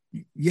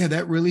 Yeah,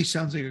 that really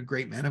sounds like a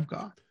great man of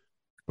God.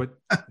 But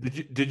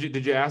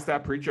did you ask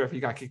that preacher if he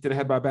got kicked in the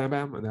head by Bam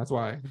Bam, and that's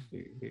why?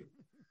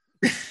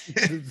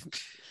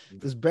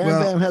 Does Bam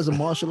Bam has a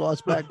martial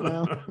arts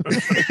background?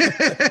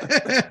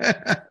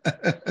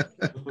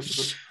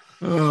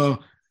 Oh,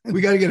 we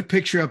got to get a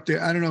picture up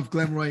there. I don't know if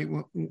Glenn Roy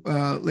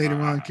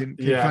later on can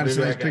find us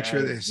a nice picture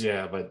of this.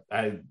 Yeah, but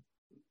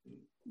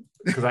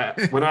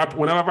Because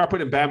whenever I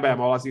put in Bam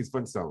Bam, all I see is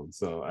Flintstones.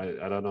 So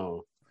I don't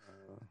know.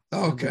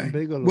 Okay.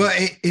 Well,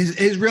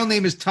 his real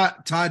name is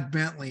Todd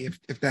Bentley,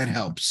 if that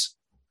helps.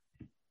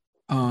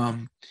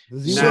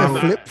 Does he wear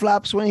flip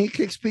flops when he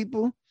kicks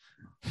people?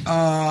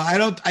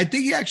 I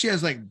think he actually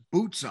has like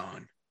boots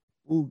on.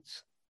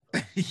 Boots.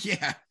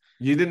 Yeah.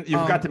 You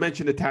forgot to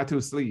mention the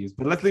tattoo sleeves,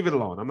 but let's leave it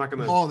alone. I'm not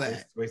gonna all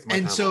that. Waste my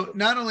time. And so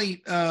not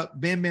only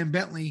Bam Bam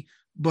Bentley,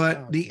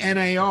 but the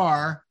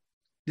NAR,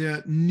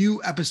 the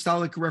New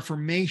Apostolic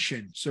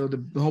Reformation. So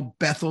the whole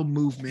Bethel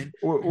movement.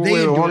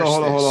 Wait, hold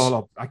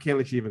on. I can't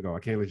let you even go.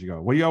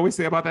 What do you always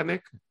say about that,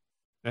 Nick?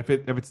 If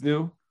it's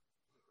new?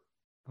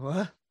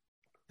 What?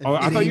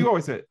 I thought you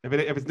always said if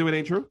it's new, it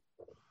ain't true.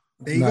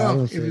 There you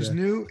go. If it's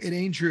new, it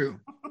ain't true.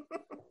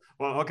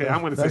 Well, okay, I'm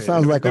going to say that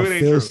sounds like a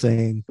Phil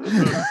saying.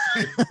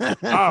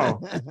 Oh,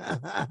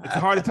 it's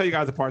hard to tell you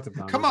guys apart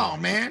sometimes. Come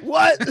on, man.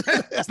 What?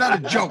 It's not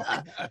a joke.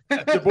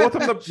 You're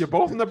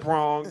both from the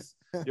Bronx.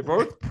 You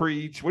both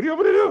preach. What do you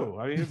want me to do?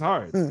 I mean, it's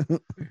hard.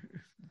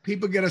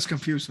 People get us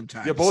confused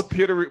sometimes. You're both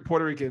Puerto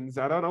Ricans.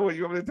 I don't know what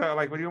you want me to tell.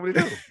 Like, what do you want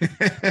me to do?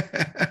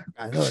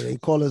 I know they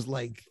call us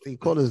what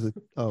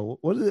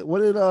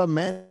did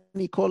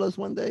Manny call us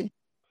one day?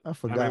 I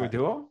forgot. Dynamic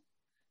duo?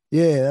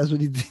 Yeah, that's what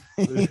he did.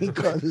 He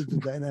called us the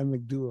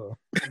dynamic duo.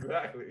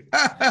 Exactly.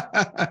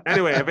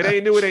 Anyway, if it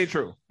ain't new, it ain't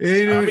true.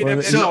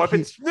 If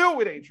it's new,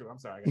 it ain't true. I'm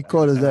sorry. He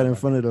called us that in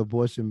front of the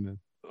abortion men.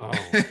 Oh.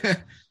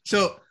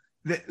 So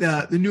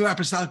the New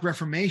Apostolic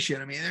Reformation,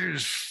 I mean, they're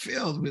just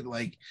filled with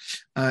like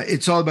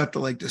it's all about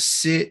the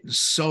sit and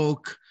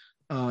soak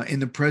in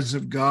the presence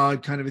of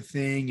God kind of a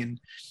thing.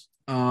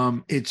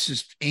 And it's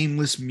just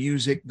aimless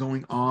music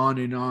going on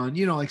and on,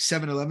 like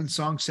 7-11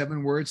 songs,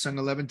 7 words sung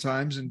 11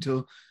 times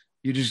until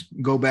you just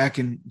go back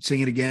and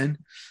sing it again.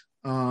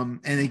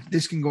 And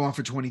this can go on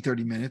for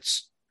 20-30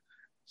 minutes.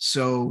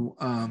 So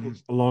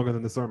longer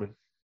than the sermon.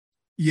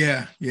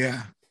 Yeah.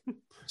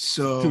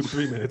 So 2 to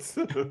 3 minutes.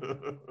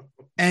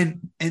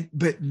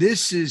 but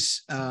this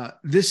is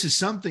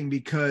something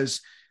because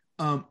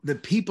the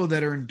people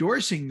that are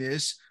endorsing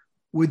this,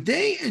 would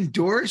they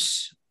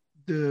endorse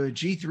the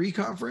G3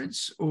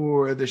 conference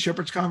or the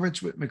Shepherd's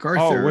Conference with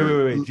MacArthur?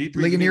 Oh, wait. G3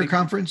 Ligonier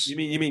Conference? You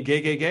mean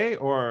gay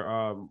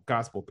or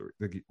gospel?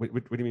 What do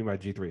you mean by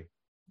G3?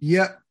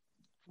 Yep.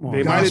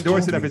 They might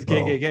endorse it if it's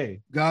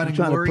gay. God and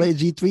trying glory. To play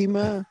G3,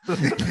 man.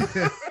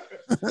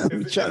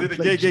 Is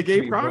it a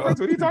gay conference?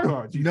 What are you talking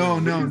about?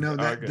 G3? No.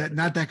 That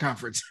not that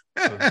conference.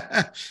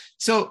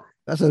 So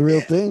that's a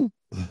real thing.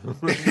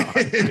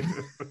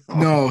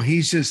 No,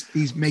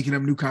 he's making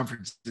up new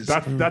conferences.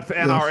 That's the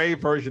NRA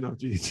version of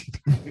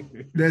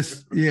GG.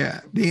 That's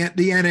the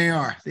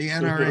NAR. The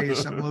NRA is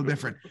something a little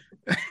different.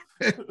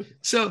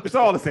 So it's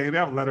all the same. They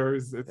have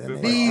letters.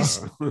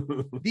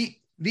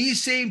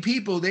 These same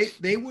people,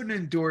 they wouldn't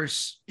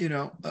endorse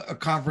a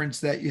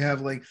conference that you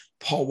have like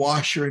Paul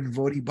Washer and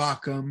Vodi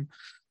Bakum,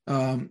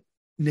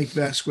 Nick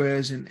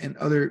Vasquez and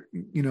other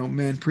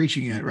men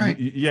preaching it, right?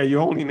 Yeah, you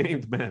only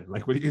named men.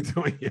 Like, what are you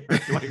doing here?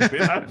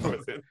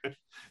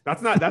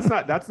 That's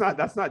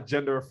not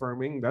gender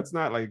affirming. That's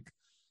not like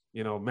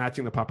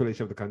matching the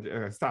population of the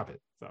country. Stop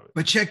it.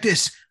 But check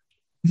this.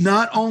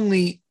 Not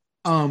only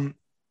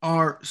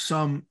are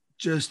some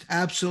just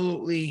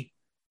absolutely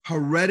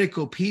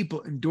heretical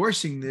people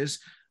endorsing this,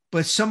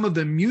 but some of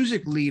the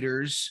music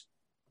leaders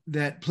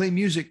that play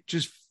music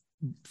just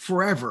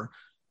forever,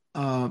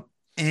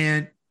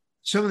 and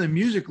some of the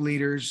music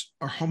leaders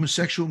are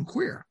homosexual and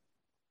queer.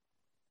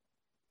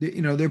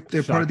 They're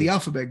part of the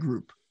Alphabet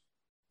Group.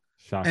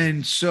 Shocking.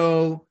 And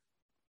so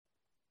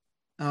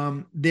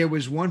there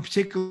was one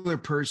particular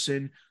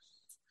person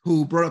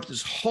who brought up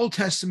this whole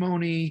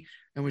testimony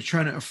and was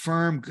trying to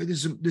affirm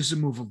this is a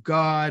move of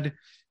God.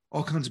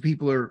 All kinds of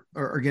people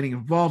are getting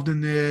involved in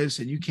this,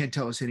 and you can't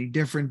tell us any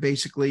different,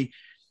 basically.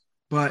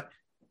 But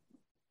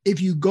if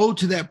you go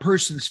to that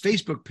person's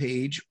Facebook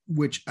page,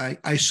 which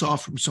I saw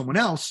from someone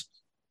else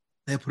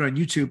that put on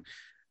YouTube,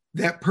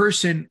 that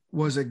person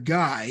was a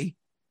guy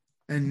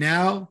and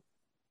now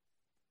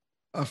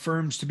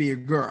affirms to be a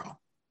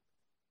girl.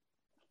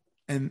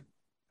 And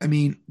I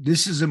mean,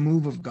 this is a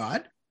move of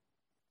God.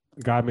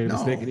 God made a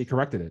mistake and he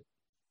corrected it.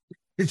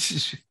 It's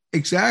just,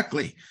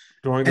 exactly.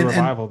 During the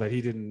revival that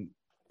he didn't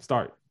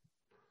start.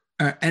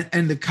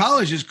 And the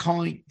college is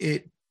calling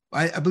it,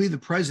 I believe the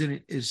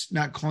president is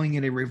not calling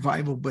it a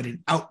revival, but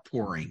an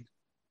outpouring.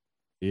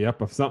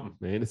 Yep, of something,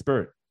 man, the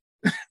spirit.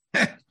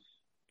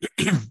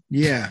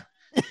 Yeah.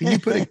 Can you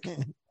put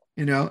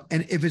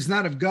and if it's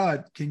not of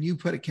God, can you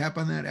put a cap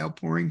on that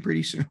outpouring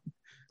pretty soon?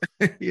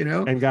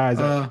 And guys,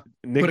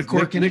 put a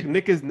cork in it.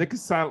 Nick is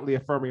silently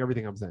affirming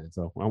everything I'm saying.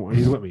 So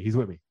he's with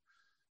me.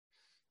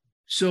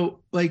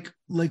 So like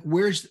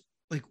where's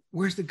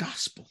the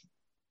gospel?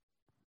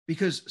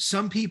 Because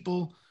some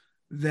people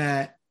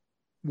that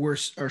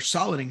are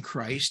solid in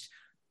Christ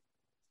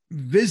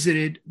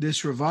visited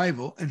this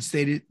revival and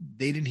stated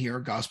they didn't hear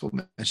a gospel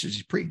message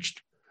he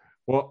preached.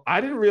 Well,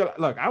 I didn't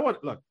realize.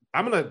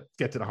 I'm going to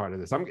get to the heart of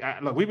this.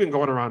 We've been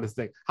going around this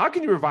thing. How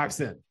can you revive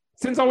sin?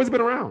 Sin's always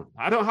been around.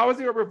 How is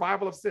there a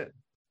revival of sin?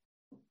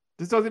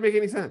 This doesn't make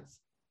any sense.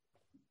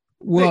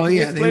 Well, Nick,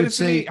 yeah, they would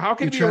say, how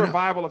can it be a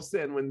revival of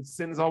sin when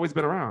sin's always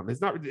been around?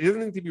 Isn't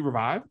it to be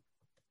revived?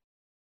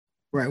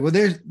 Right. Well,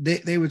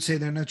 they would say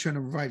they're not trying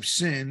to revive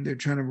sin; they're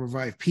trying to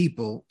revive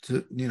people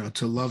to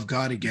to love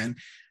God again,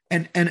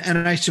 and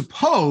I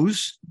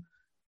suppose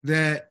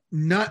that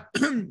not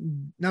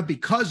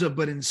because of,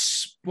 but in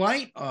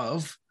spite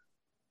of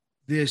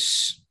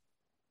this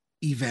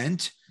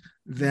event,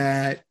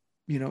 that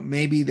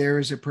maybe there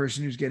is a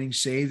person who's getting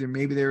saved, or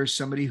maybe there is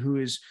somebody who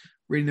is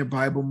reading their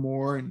Bible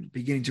more and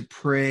beginning to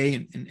pray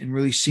and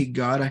really seek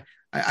God.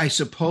 I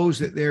suppose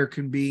that there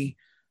can be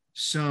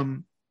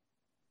some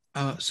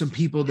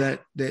people that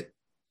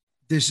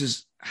this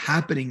is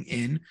happening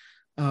in.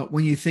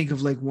 When you think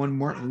of like one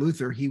Martin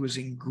Luther, he was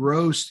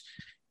engrossed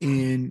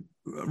in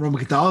Roman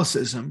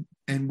Catholicism,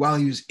 and while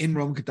he was in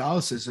Roman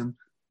Catholicism,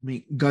 I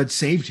mean, God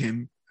saved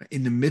him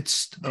in the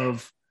midst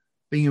of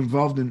being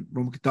involved in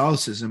Roman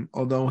Catholicism.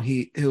 Although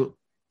he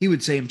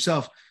would say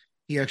himself,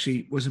 he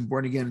actually wasn't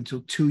born again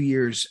until 2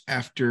 years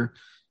after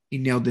he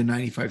nailed the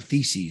 95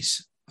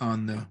 Theses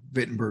on the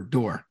Wittenberg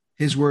door.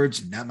 His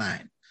words, not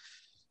mine.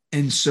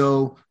 And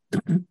so,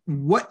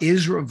 what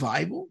is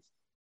revival?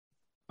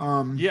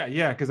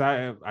 Because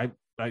I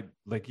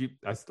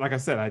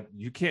said,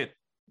 you can't.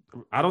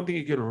 I don't think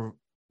you can.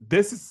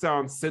 This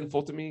sounds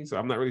sinful to me, so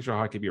I'm not really sure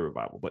how it could be a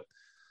revival. But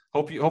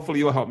hopefully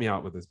you'll help me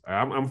out with this.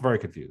 I'm very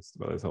confused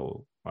about this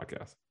whole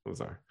podcast. I'm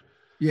sorry.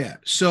 Yeah.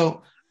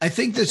 So I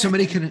think that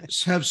somebody can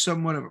have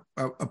somewhat of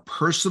a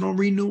personal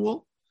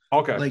renewal.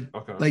 Okay.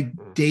 Like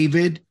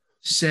David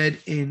said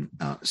in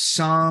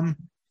Psalm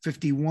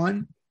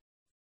 51,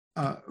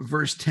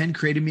 verse 10,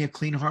 created me a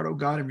clean heart, O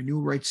God, and renew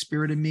a right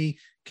spirit in me.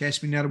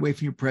 Cast me not away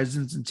from your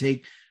presence, and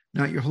take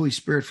not your Holy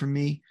Spirit from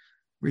me.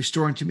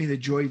 Restore unto me the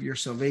joy of your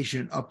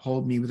salvation, and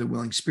uphold me with a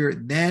willing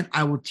spirit. Then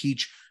I will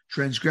teach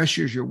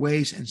transgressors your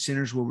ways, and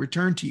sinners will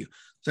return to you.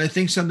 So I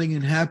think something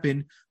can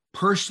happen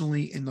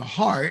personally in the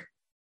heart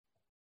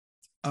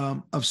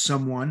of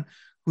someone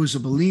who's a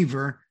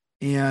believer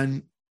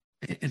and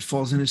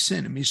falls into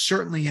sin. I mean, it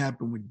certainly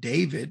happened with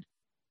David,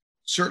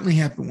 certainly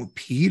happened with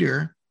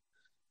Peter,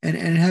 and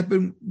it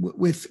happened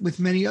with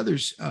many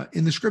others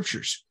in the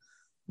scriptures,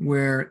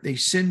 where they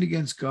sinned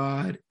against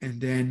God and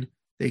then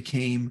they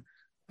came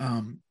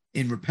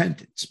in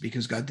repentance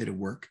because God did a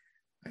work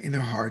in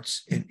their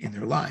hearts and in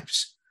their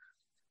lives.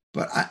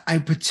 But I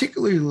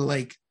particularly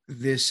like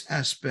this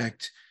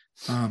aspect,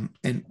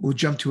 and we'll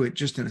jump to it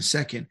just in a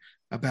second,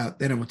 about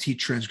then I will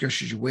teach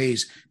transgressors your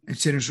ways and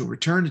sinners will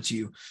return to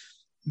you.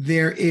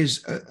 There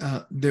is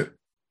the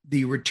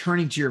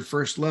returning to your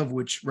first love,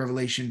 which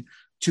Revelation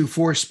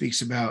 2:4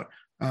 speaks about,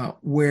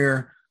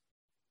 where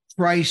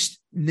Christ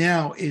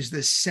now is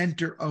the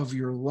center of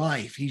your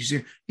life. He's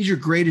your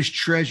greatest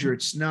treasure.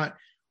 It's not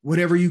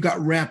whatever you got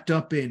wrapped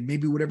up in,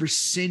 maybe whatever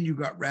sin you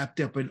got wrapped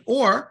up in,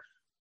 or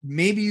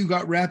maybe you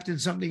got wrapped in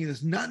something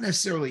that's not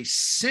necessarily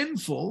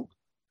sinful,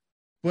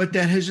 but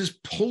that has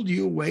just pulled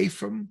you away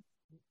from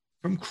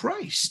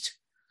Christ.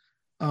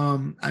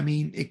 I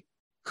mean, it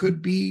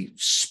could be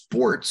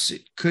sports,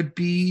 it could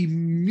be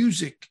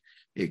music,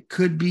 it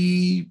could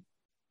be,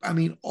 I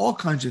mean, all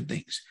kinds of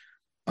things.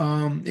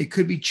 It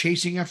could be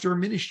chasing after a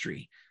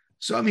ministry.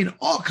 So, I mean,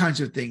 all kinds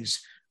of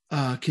things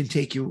can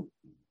take you,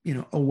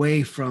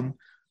 away from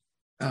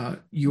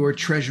your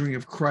treasuring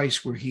of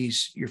Christ, where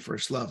he's your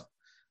first love.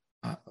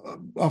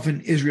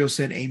 Often Israel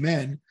said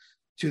amen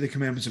to the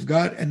commandments of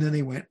God, and then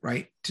they went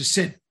right to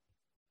sin.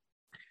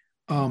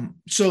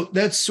 So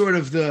that's sort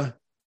of the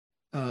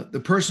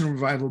personal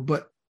revival,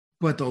 but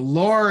the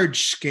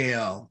large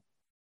scale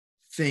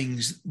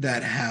things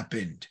that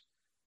happened.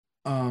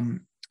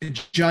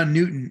 John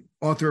Newton,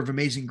 author of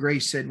Amazing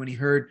Grace, said when he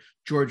heard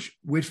George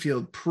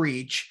Whitefield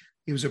preach,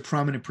 he was a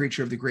prominent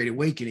preacher of the Great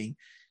Awakening,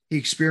 he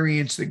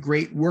experienced the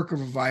great work of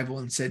revival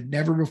and said,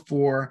 never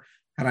before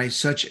had I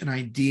such an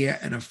idea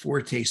and a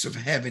foretaste of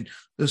heaven.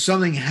 So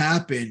something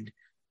happened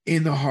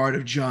in the heart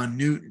of John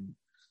Newton,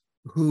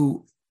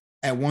 who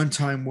at one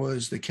time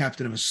was the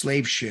captain of a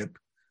slave ship.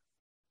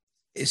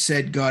 It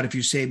said, God, if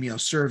you save me, I'll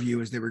serve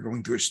you. As they were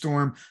going through a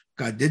storm,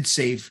 God did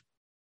save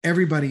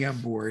everybody on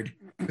board,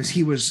 because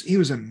he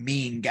was a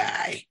mean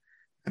guy.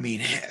 I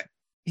mean,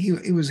 he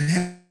was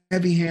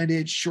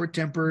heavy-handed,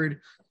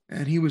 short-tempered,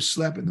 and he was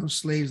slapping those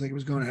slaves like it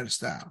was going out of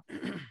style.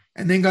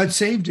 And then God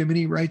saved him, and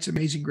he writes,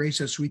 Amazing Grace,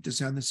 how sweet the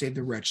sound that saved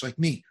a wretch like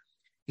me.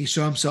 He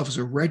saw himself as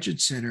a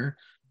wretched sinner,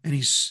 and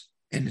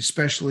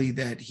especially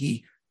that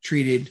he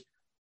treated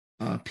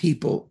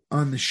people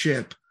on the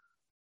ship,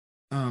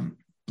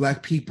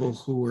 Black people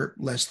who were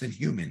less than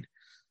human.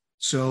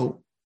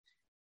 So,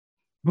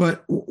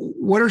 but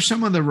what are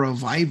some of the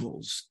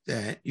revivals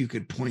that you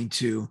could point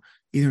to,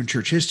 either in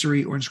church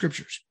history or in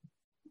scriptures?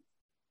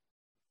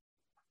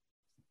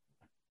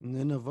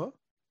 Nineveh.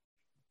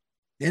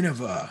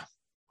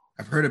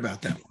 I've heard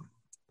about that one.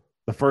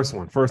 The first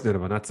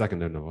Nineveh, not second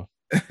Nineveh.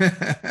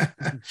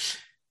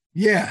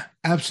 Yeah,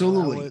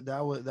 absolutely.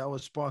 That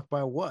was sparked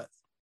by what?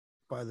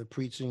 By the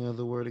preaching of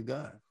the word of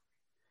God.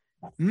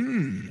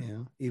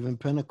 Yeah. Even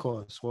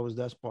Pentecost, what was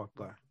that sparked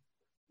by?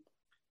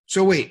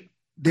 So wait,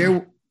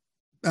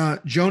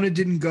 Jonah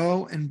didn't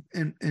go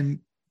and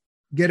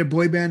get a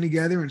boy band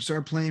together and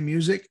start playing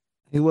music.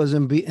 He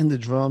wasn't beating the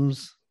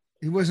drums.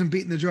 He wasn't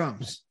beating the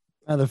drums.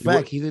 Matter of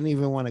fact, he didn't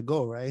even want to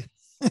go, right?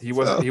 He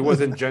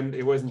wasn't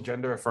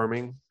gender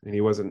affirming, and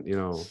he wasn't,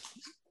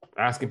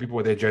 asking people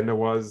what their gender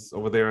was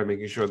over there and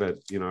making sure that,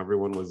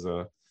 everyone was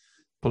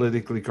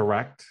politically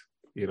correct.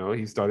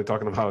 He started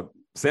talking about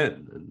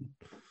sin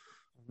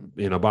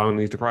and, bowing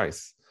knees to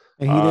Christ.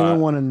 And he didn't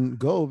want to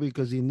go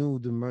because he knew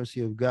the mercy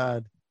of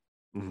God,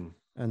 and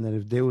that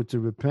if they were to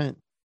repent,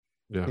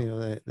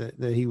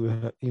 that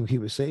he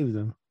would save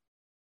them.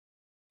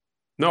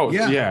 No,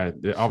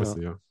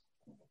 obviously,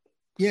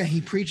 yeah. He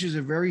preaches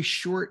a very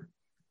short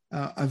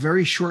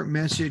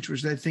message,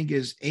 which I think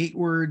is 8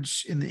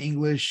 words in the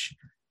English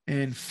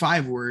and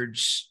 5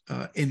 words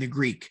in the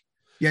Greek.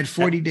 Yet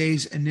 40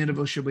 days and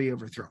Nineveh shall be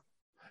overthrown.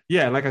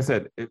 Yeah, like I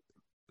said, and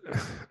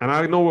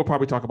I know we'll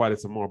probably talk about it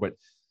some more, but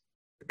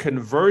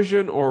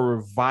conversion or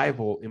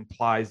revival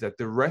implies that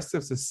the rest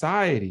of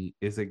society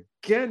is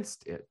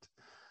against it.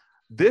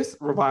 This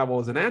revival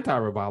is an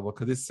anti-revival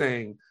because it's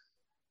saying,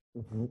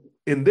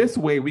 in this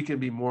way, we can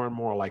be more and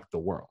more like the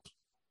world.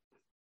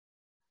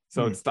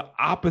 So it's the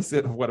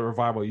opposite of what a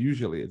revival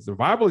usually is. The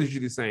revival is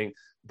usually saying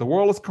the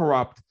world is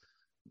corrupt.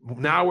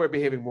 Now we're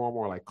behaving more and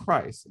more like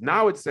Christ.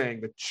 Now it's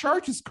saying the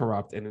church is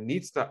corrupt and it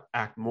needs to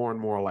act more and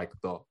more like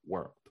the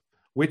world,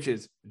 which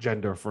is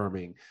gender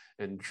affirming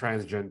and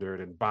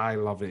transgendered and bi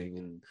loving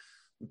and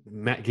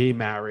gay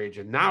marriage.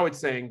 And now it's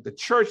saying the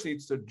church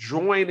needs to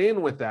join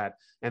in with that.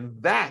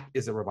 And that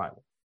is a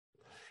revival.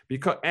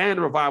 And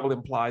revival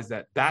implies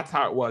that that's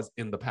how it was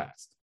in the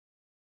past.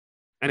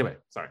 Anyway,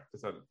 sorry.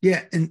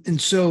 Yeah. And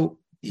so,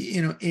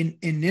 in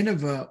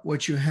Nineveh,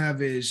 what you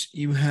have is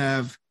you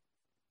have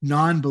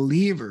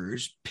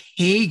non-believers,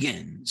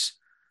 pagans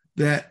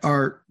that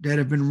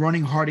have been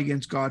running hard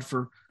against God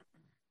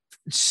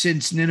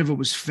since Nineveh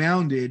was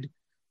founded,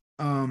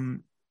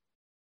 starting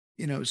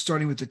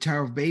with the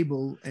Tower of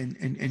Babel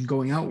and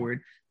going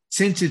outward.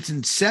 Since its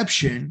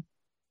inception,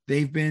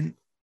 they've been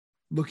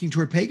looking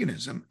toward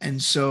paganism.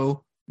 And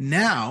so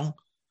now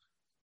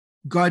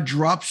God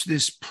drops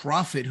this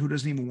prophet who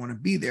doesn't even want to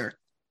be there,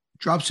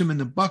 drops him in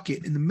the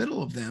bucket in the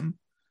middle of them.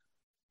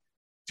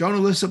 Jonah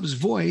lifts up his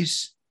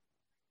voice,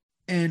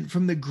 and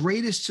from the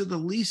greatest to the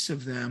least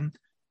of them,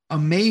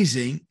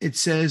 amazing, it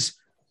says,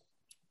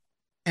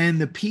 and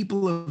the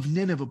people of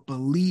Nineveh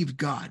believed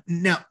God.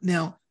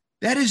 Now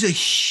that is a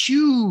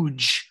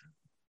huge,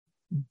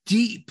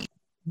 deep,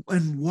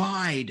 and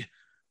wide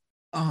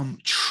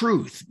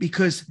truth,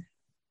 because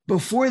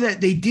before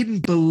that, they didn't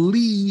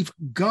believe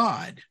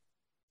God,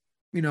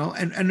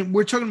 and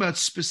we're talking about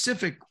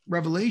specific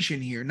revelation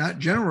here, not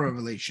general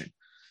revelation.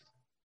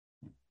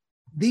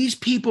 These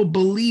people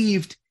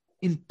believed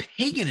in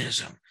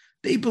paganism.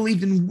 They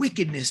believed in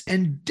wickedness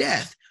and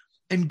death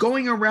and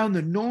going around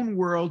the known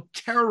world,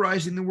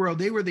 terrorizing the world.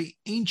 They were the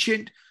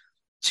ancient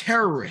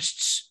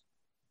terrorists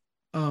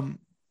in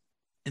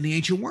the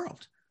ancient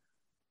world.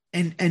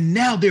 And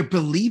now they're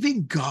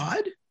believing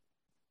God?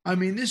 I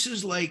mean, this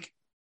is like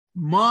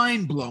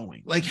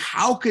mind-blowing. Like,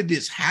 how could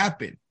this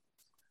happen?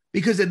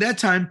 Because at that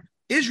time,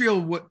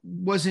 Israel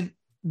wasn't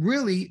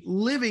really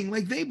living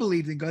like they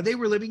believed in God. They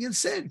were living in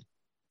sin.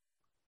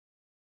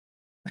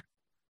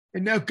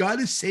 And now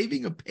God is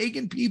saving a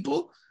pagan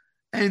people,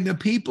 and the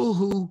people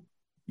who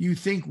you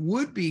think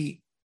would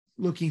be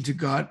looking to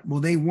God,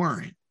 well, they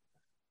weren't.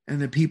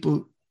 And the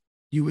people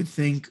you would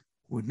think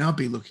would not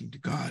be looking to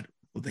God,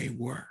 well, they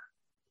were.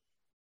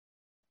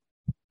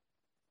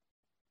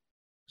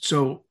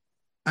 So,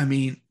 I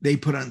mean, they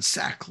put on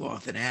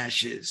sackcloth and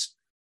ashes.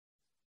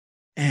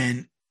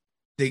 And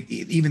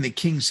even the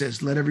king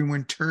says, let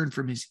everyone turn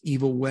from his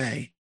evil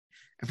way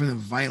and from the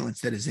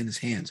violence that is in his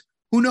hands.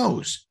 Who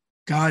knows?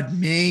 God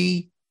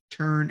may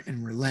turn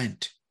and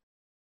relent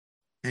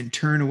and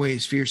turn away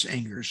his fierce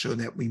anger so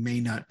that we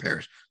may not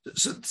perish.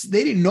 So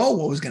they didn't know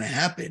what was going to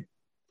happen.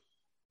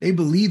 They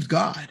believed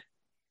God,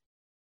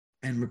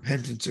 and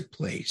repentance took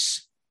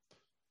place.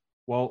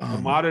 Well,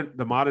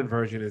 the modern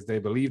version is they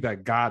believe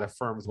that God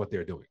affirms what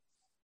they're doing.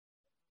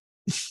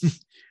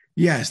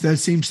 Yes, that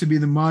seems to be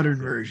the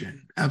modern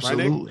version.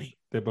 Absolutely. Right?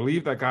 They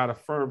believe that God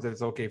affirms that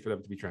it's okay for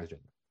them to be transgender.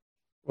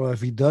 Well, if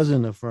he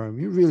doesn't affirm,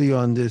 you're really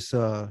on this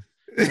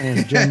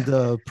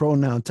transgender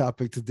pronoun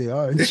topic today,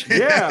 aren't you?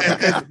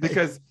 Yeah,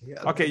 because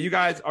okay, you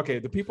guys, okay,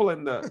 the people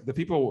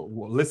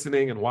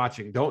listening and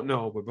watching don't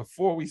know, but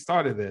before we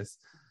started this,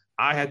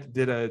 I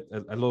did a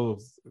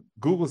little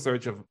Google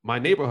search of my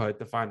neighborhood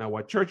to find out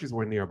what churches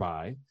were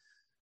nearby,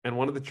 and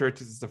one of the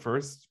churches is the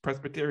First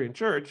Presbyterian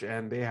Church,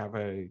 and they have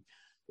a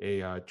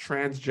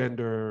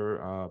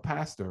transgender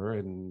pastor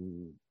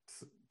and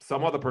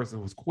some other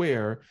person who's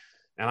queer.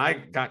 And I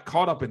got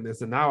caught up in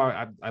this, and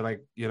now I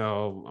like,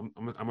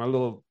 I'm a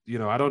little,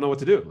 I don't know what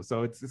to do.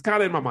 So it's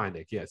kind of in my mind,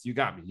 Nick. Yes, you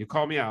got me. You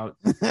call me out,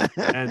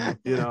 and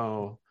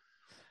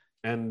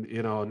now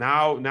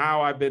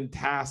I've been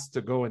tasked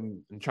to go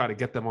and try to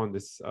get them on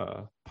this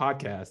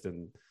podcast,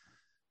 and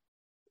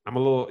I'm a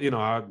little,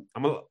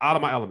 I'm out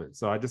of my element.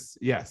 So I just,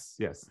 yes,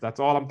 that's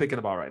all I'm thinking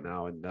about right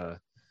now. And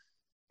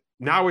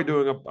now we're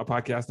doing a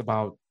podcast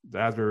about the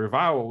Asbury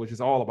Revival, which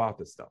is all about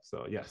this stuff.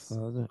 So yes,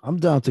 I'm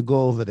down to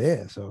go over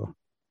there. So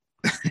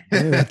I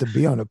don't have to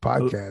be on the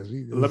podcast.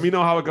 Let me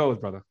know how it goes,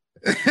 brother.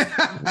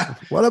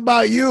 What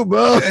about you,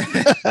 bro?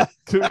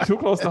 too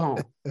close to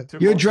home.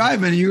 You're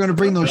driving and you're going to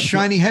bring those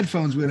shiny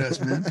headphones with us,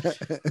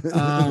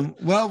 man.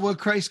 Well, what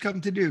Christ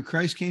come to do?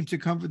 Christ came to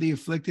comfort the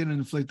afflicted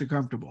and afflict the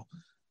comfortable.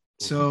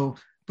 So,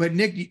 but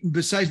Nick,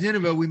 besides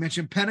Nineveh, we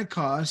mentioned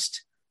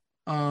Pentecost.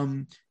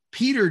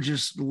 Peter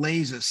just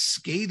lays a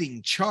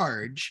scathing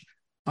charge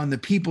on the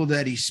people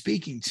that he's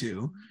speaking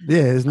to.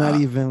 Yeah, it's not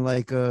even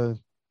like a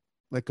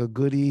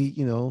goody,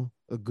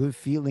 a good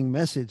feeling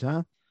message,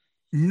 huh?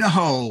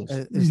 No,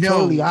 it's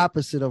totally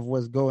opposite of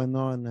what's going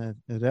on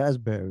at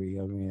Asbury.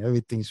 I mean,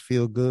 everything's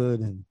feel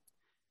good, and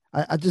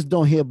I just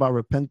don't hear about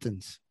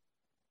repentance.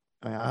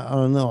 I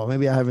don't know.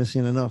 Maybe I haven't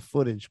seen enough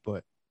footage,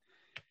 but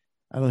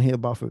I don't hear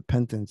about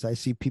repentance. I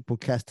see people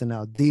casting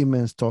out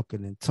demons,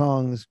 talking in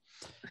tongues,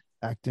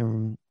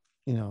 acting,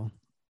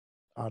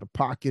 out of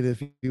pocket,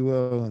 if you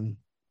will. And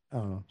I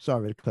don't know.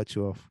 Sorry to cut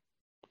you off.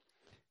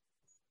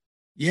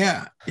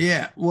 Yeah.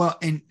 Well,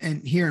 and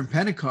here in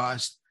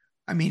Pentecost,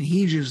 I mean,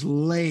 he just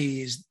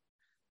lays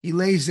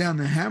down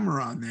the hammer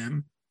on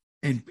them,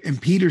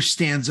 and Peter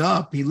stands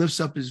up. He lifts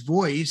up his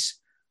voice,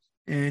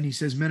 and he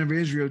says, "Men of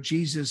Israel,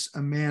 Jesus,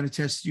 a man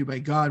attested to you by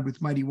God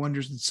with mighty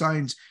wonders and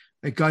signs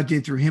that God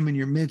did through him in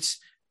your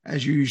midst,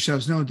 as you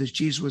yourselves know, that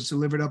Jesus was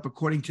delivered up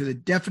according to the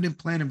definite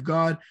plan of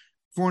God,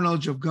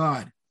 foreknowledge of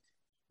God.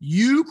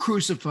 You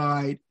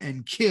crucified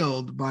and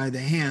killed by the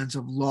hands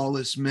of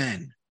lawless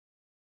men."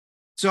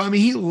 So, I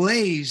mean, he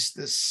lays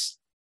this,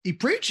 he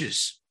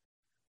preaches.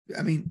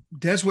 I mean,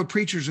 that's what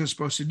preachers are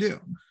supposed to do.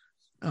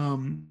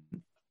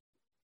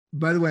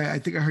 By the way, I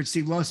think I heard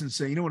Steve Lawson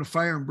say, you know what a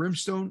fire and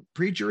brimstone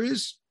preacher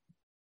is?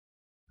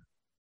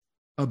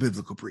 A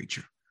biblical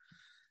preacher.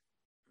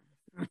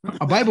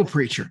 A Bible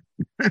preacher.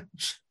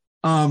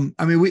 I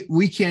mean,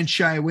 we can't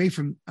shy away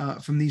from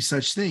these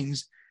such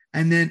things.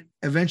 And then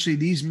eventually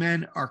these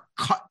men are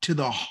cut to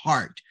the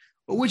heart,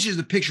 which is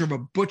the picture of a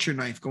butcher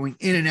knife going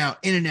in and out,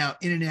 in and out,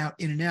 in and out,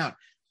 in and out.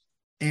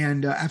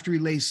 And after he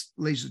lays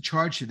the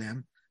charge to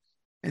them,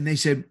 and they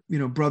said,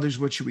 brothers,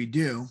 what should we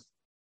do?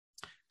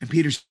 And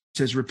Peter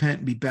says, repent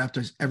and be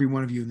baptized, every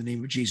one of you, in the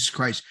name of Jesus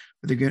Christ,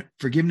 for the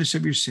forgiveness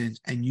of your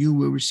sins, and you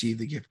will receive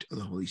the gift of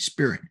the Holy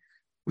Spirit,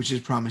 which is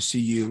promised to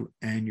you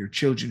and your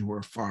children who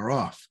are far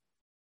off.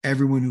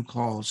 Everyone who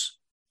calls,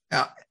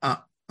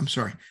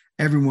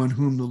 everyone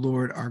whom the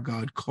Lord our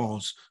God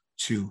calls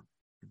to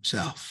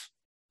himself.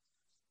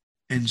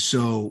 And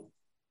so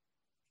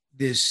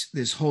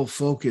this whole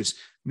focus,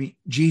 I mean,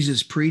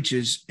 Jesus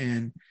preaches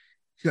and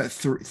he's got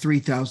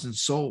 3,000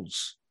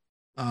 souls.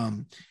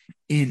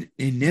 In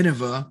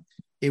Nineveh,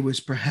 it was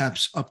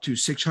perhaps up to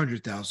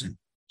 600,000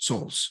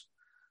 souls.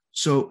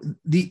 So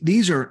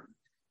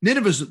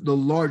Nineveh's the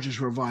largest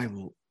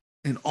revival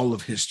in all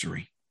of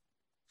history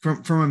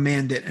from a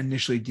man that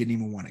initially didn't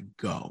even want to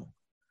go.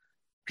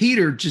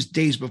 Peter, just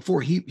days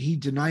before, he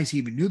denies he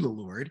even knew the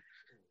Lord.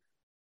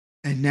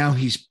 And now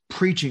he's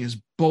preaching as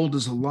bold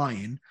as a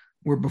lion,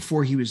 where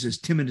before he was as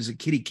timid as a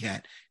kitty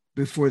cat,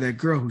 before that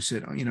girl who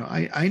said,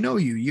 I know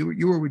you.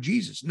 You were with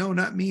Jesus. No,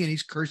 not me. And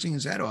he's cursing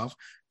his head off,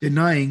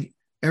 denying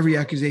every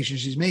accusation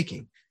she's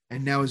making.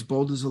 And now, as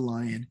bold as a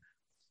lion,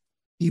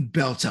 he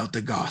belts out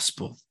the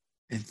gospel,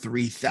 and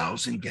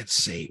 3,000 get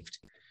saved.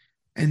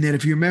 And then,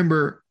 if you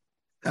remember,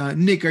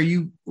 Nick,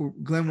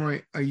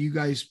 Glenroy, are you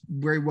guys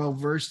very well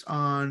versed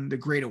on the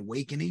Great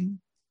Awakening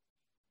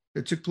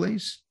that took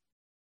place?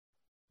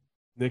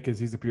 Nick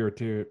he's a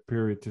Puerto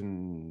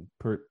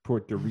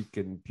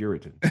Rican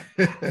Puritan.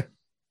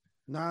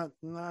 Not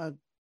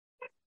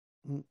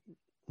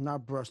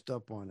brushed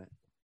up on it.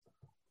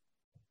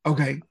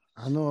 Okay.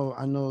 I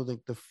know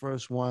like the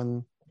first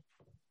one,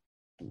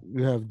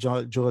 you have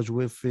George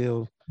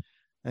Whitefield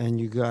and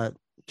you got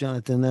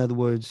Jonathan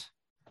Edwards,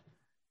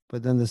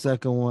 but then the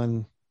second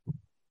one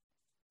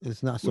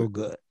is not so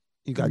good.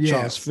 You got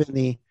Charles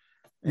Finney,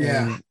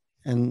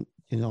 and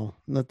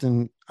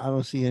nothing. I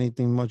don't see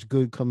anything much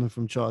good coming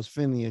from Charles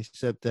Finney,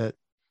 except that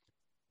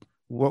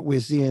what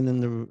we're seeing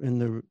in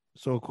the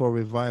so-called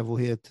revival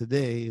here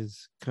today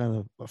is kind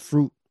of a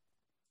fruit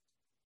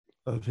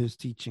of his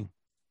teaching.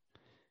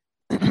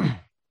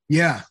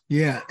 Yeah.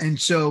 And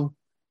so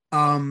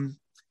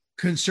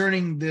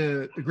concerning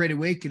the Great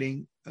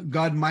Awakening,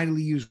 God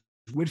mightily used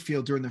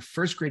Whitefield during the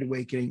first Great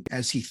Awakening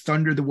as he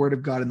thundered the word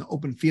of God in the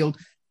open field.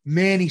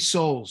 Many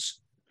souls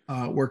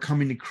were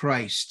coming to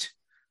Christ.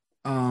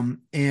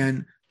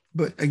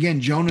 But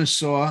again, Jonah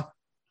saw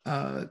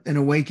an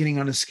awakening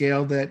on a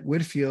scale that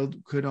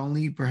Whitefield could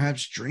only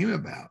perhaps dream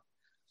about.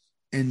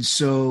 And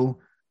so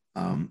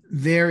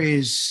there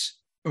is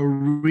a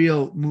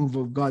real move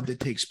of God that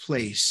takes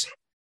place.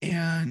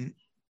 And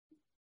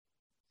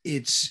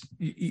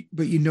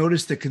but you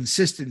notice the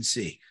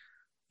consistency.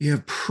 You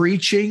have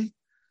preaching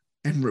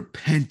and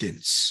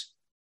repentance.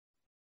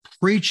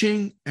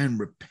 Preaching and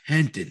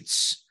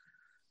repentance.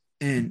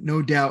 And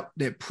no doubt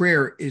that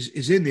prayer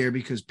is in there,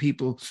 because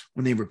people,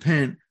 when they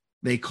repent,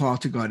 they call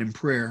to God in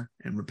prayer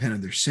and repent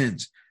of their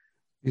sins.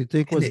 You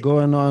think what's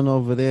going on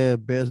over there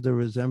bears the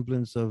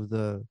resemblance of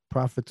the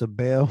prophets of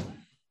Baal?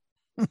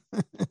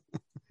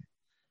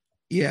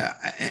 Yeah.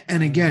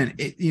 And again,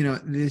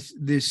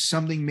 this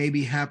something may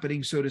be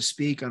happening, so to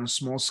speak, on a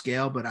small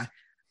scale, but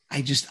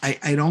I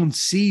don't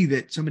see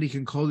that somebody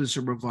can call this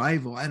a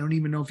revival. I don't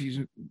even know if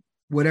you,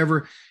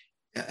 whatever,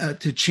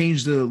 to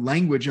change the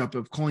language up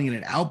of calling it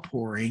an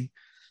outpouring.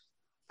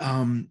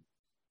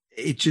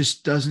 It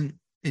just doesn't,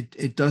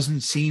 it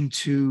doesn't seem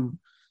to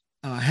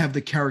have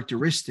the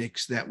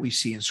characteristics that we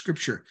see in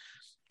Scripture.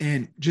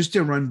 And just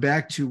to run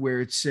back to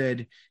where it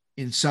said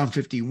in Psalm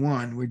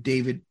 51, where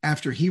David,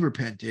 after he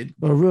repented.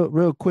 Well,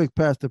 real quick,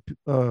 Pastor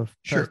Sure.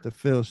 Pastor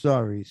Phil,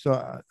 sorry.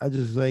 So I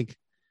just like,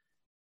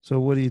 so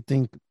what do you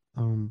think?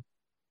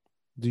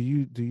 Do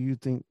you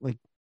think, like,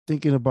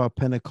 thinking about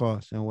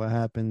Pentecost and what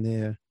happened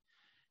there,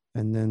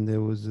 and then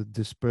there was a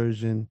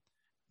dispersion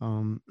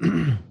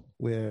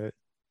where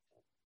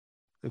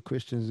the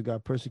Christians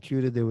got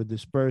persecuted, they were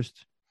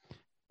dispersed.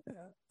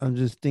 I'm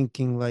just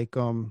thinking, like,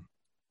 do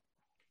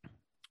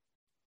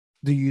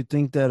you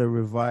think that a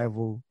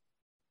revival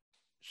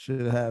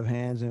should have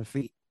hands and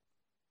feet,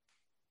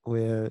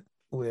 where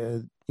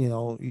you're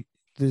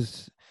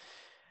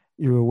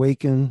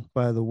awakened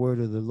by the word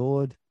of the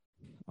Lord,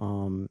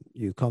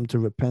 you come to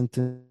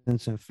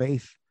repentance and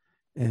faith,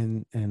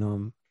 and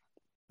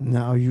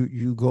now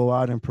you go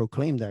out and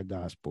proclaim that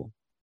gospel?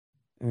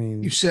 I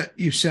mean, you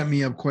set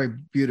me up quite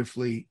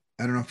beautifully.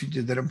 I don't know if you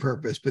did that on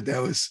purpose, but that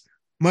was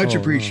much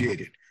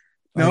appreciated.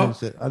 No,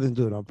 I didn't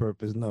do it on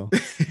purpose. No,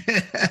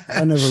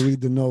 I never read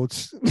the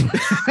notes.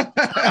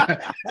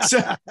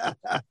 So,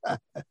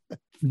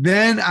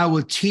 then I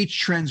will teach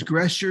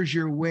transgressors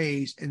your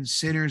ways, and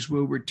sinners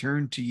will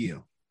return to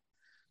you.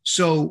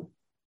 So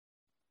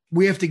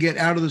we have to get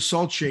out of the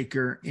salt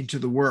shaker into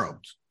the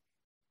world.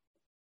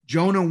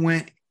 Jonah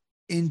went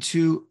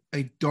into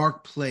a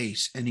dark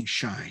place and he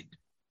shined.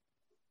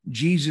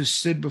 Jesus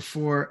stood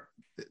before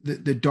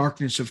the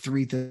darkness of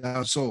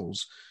 3,000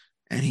 souls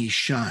and he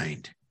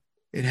shined.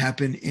 It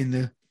happened in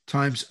the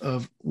times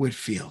of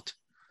Whitfield.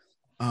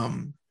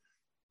 And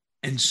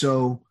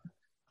so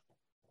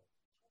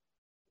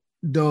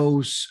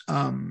those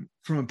from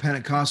a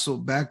Pentecostal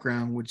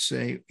background would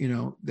say,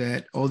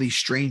 that all these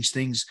strange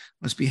things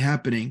must be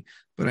happening.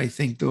 But I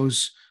think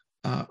those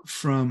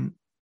from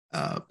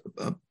a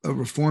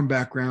Reformed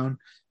background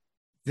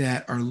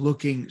that are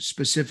looking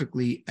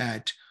specifically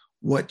at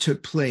what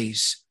took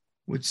place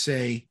would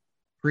say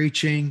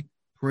preaching,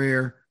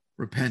 prayer,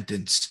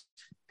 repentance,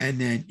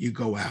 and then you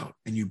go out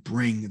and you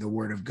bring the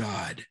word of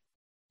God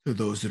to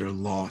those that are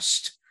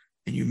lost,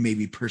 and you may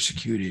be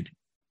persecuted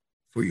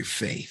for your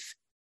faith.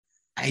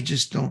 I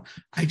just don't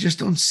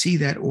see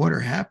that order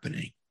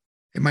happening.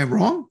 Am I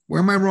wrong?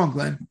 Where am I wrong,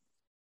 Glenn?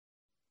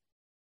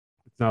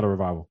 It's not a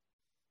revival.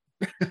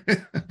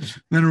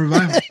 Not a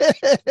revival.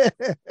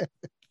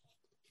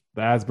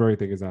 The Asbury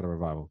thing is not a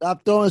revival.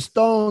 Stop throwing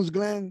stones,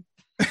 Glenn.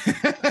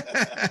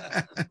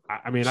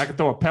 I mean, I could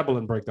throw a pebble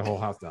and break the whole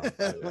house down.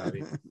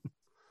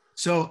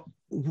 So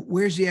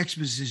where's the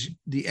exposition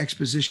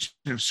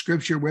of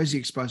Scripture? Where's the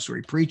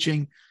expository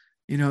preaching?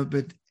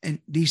 But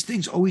these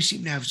things always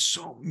seem to have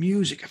so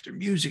music after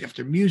music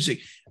after music.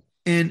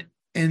 And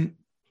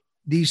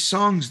these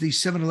songs,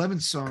 these 7-Eleven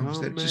songs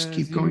that just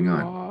keep going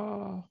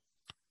on.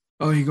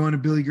 Oh, you're going to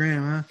Billy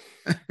Graham,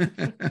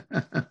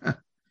 huh?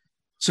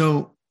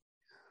 So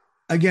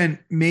again,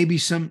 maybe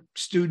some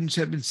students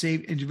have been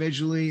saved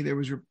individually. There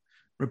was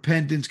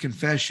repentance,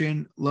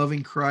 confession,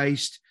 loving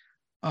Christ,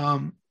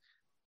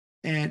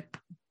 and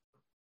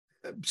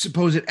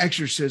supposed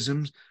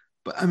exorcisms.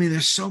 But I mean,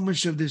 there's so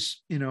much of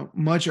this,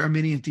 much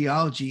Arminian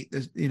theology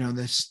that,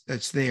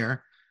 that's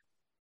there.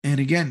 And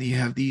again, you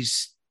have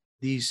these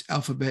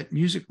alphabet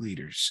music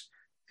leaders.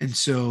 And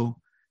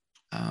so,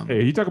 hey,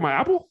 are you talking about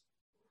Apple?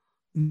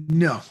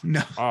 No.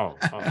 Oh,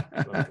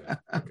 okay.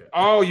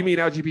 Oh, you mean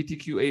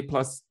LGBTQA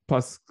plus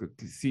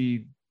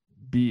CBABF?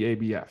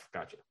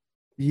 Gotcha.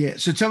 Yeah.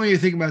 So tell me what you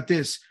think about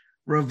this.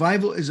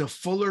 Revival is a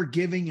fuller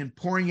giving and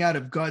pouring out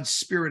of God's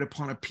Spirit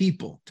upon a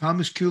people.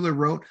 Thomas Kuhler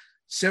wrote,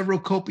 several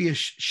copious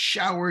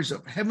showers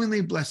of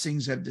heavenly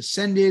blessings have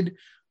descended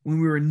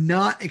when we were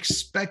not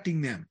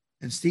expecting them.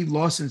 And Steve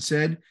Lawson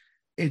said,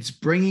 it's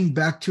bringing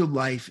back to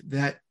life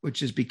that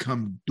which has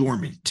become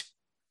dormant.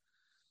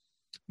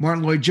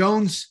 Martin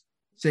Lloyd-Jones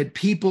said,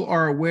 people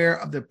are aware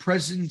of the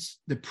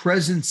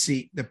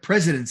presidency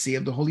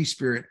of the Holy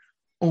Spirit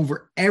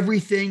over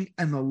everything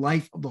and the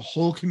life of the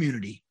whole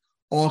community.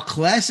 All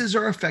classes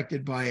are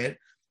affected by it.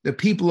 The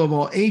people of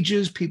all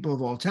ages, people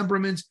of all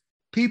temperaments,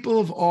 people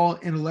of all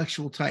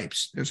intellectual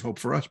types. There's hope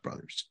for us,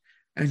 brothers.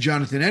 And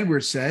Jonathan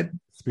Edwards said,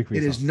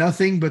 it is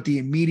nothing but the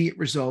immediate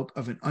result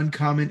of an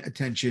uncommon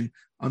attention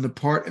on the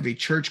part of a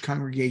church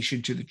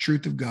congregation to the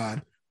truth of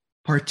God,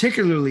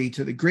 particularly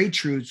to the great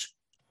truths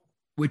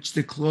which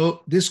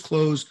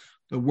disclose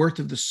the worth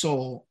of the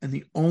soul and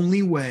the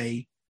only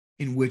way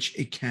in which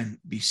it can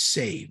be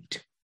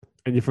saved.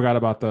 And you forgot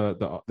about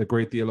the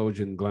great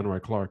theologian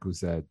Glenroy Clark, who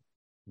said,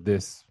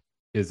 "This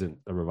isn't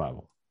a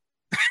revival."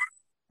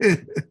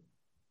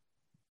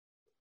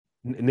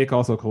 Nick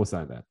also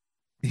co-signed that.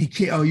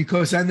 You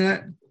co-signed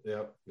that?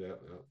 Yep.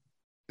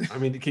 I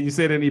mean, can you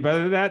say it any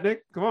better than that,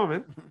 Nick? Come on,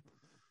 man.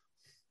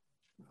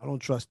 I don't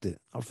trust it.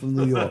 I'm from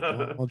New York.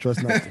 I don't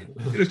trust nothing.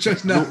 You don't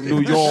trust nothing.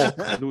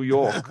 New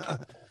York.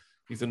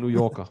 He's a New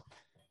Yorker.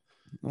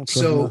 Don't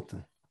trust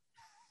nothing.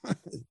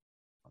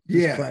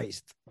 Yeah.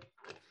 Christ.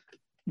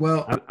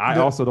 Well, I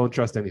also don't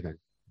trust anything.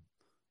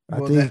 I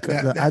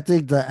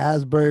think the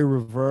Asbury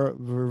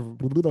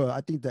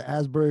I think the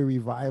Asbury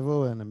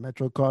revival and the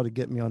Metro car to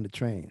get me on the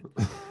train.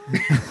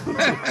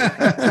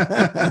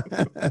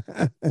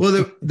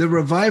 Well, the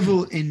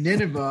revival in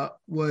Nineveh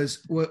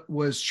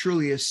was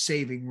truly a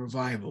saving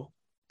revival,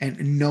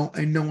 and no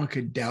one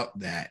could doubt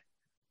that.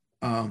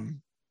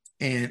 And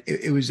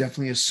it was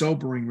definitely a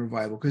sobering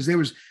revival, because there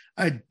was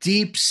a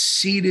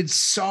deep-seated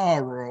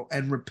sorrow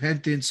and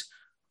repentance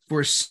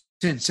for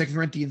sin. 2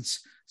 Corinthians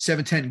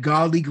 7:10,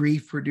 godly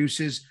grief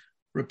produces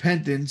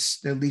repentance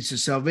that leads to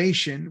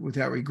salvation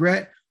without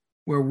regret,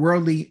 where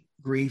worldly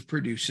grief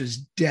produces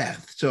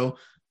death. So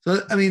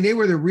I mean, they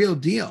were the real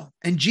deal.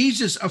 And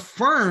Jesus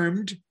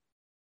affirmed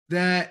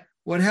that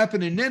what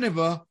happened in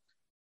Nineveh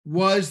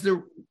was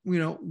from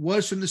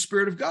the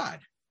Spirit of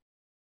God.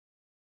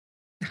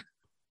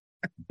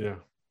 Yeah.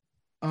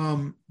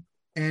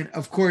 And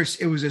of course,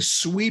 it was a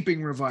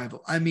sweeping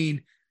revival. I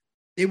mean,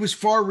 it was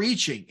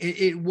far-reaching.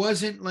 It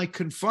wasn't like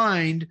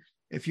confined,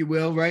 if you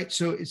will, right?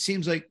 So it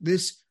seems like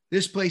this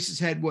place has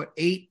had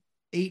eight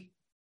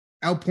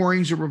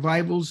outpourings or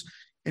revivals,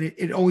 and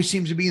it always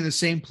seems to be in the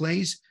same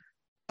place.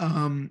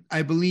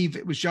 I believe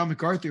it was John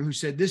MacArthur who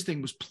said this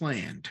thing was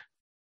planned.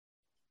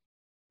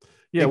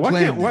 Yeah,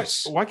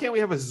 why can't we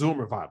have a Zoom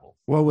revival?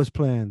 What was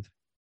planned?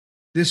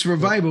 This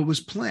revival was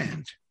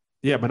planned.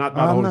 Yeah, but not the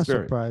Holy I'm not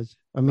Spirit. surprised.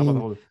 I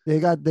mean, they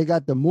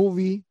got the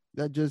movie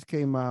that just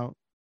came out.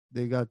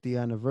 They got the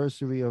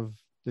anniversary of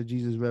the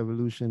Jesus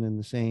Revolution in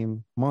the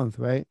same month,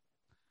 right?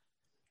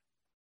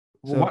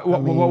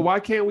 Why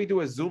can't we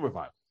do a Zoom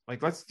revival?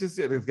 Like, let's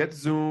get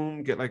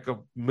Zoom, get like 1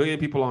 million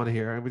people on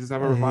here, and we just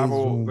have a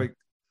revival. Like,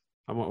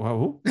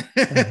 who?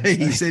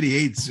 He said he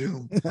hates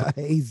Zoom. I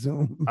hate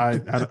Zoom. I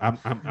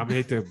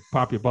hate to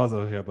pop your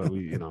buzzer here, but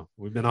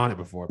we've been on it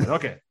before. But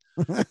okay.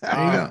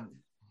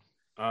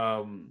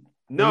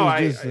 No,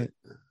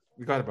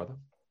 you got it, brother.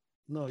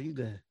 No, you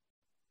did.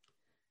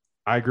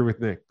 I agree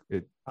with Nick.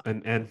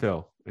 And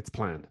Phil. It's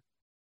planned.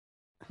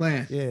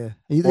 Yeah.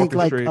 You think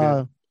like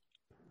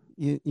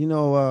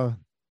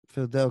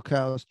Fidel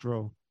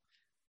Castro?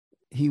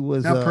 He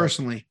was not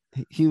personally.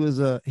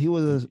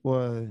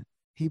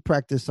 He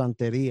practiced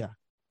Santeria.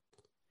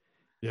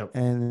 Yep.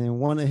 And in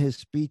one of his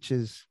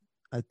speeches,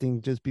 I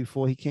think just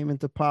before he came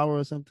into power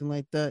or something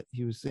like that,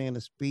 he was saying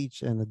a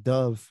speech and a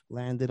dove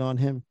landed on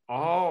him.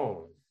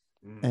 Oh.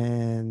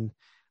 And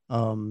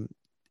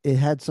it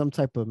had some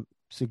type of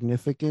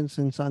significance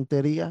in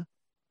Santeria.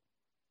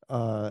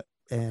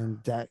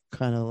 And that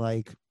kind of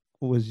like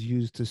was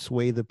used to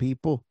sway the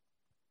people.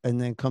 And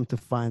then come to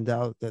find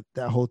out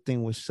that whole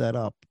thing was set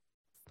up.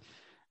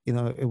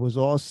 It was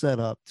all set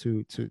up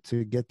to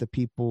get the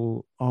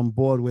people on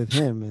board with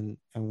him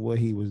and what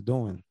he was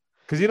doing.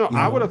 Because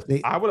I would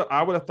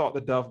have thought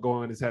the dove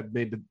going on his head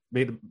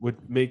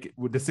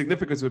the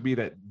significance would be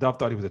that dove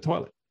thought he was a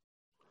toilet.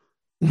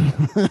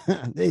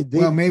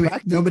 Well, maybe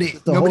nobody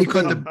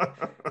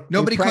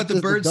caught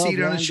the bird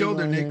seed on his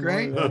shoulder, Nick,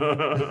 right?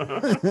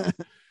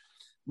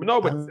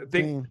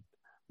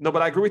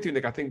 But I agree with you,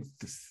 Nick. I think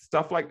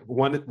stuff like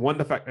one,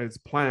 the fact that it's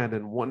planned,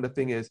 and one, the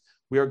thing is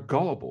we are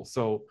gullible.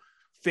 So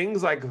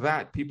things like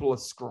that, people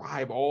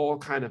ascribe all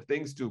kind of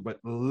things to, but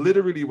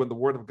literally when the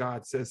word of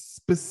God says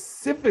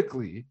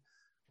specifically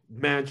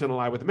man shall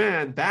lie with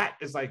man, that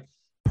is like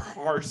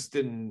parsed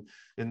and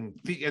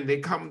they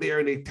come there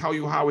and they tell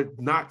you how it's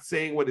not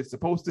saying what it's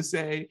supposed to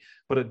say.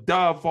 But a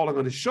dove falling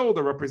on his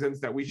shoulder represents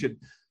that we should,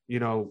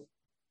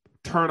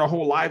 turn our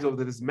whole lives over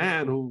to this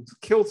man who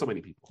killed so many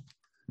people.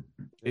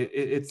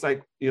 It's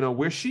like,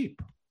 we're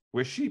sheep.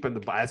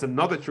 And that's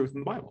another truth in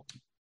the Bible.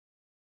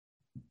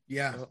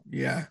 Yeah.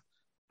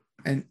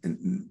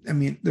 And I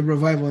mean, the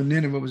revival in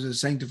Nineveh was a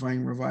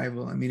sanctifying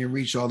revival. I mean, it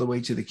reached all the way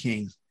to the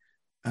king,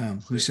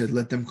 who said,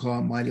 "Let them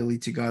call mightily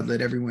to God.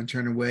 Let everyone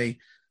turn away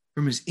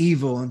from his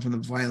evil and from the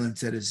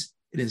violence at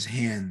his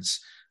hands."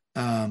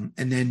 And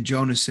then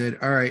Jonah said,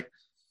 "All right,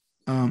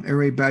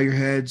 everybody bow your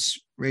heads,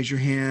 raise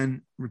your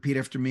hand, repeat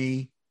after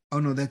me."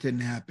 Oh, no, that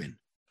didn't happen.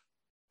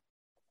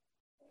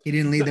 He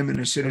didn't lead them in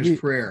a sinner's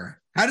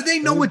prayer. How did they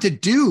know what to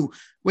do?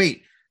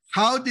 Wait,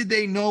 how did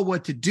they know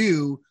what to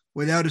do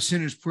without a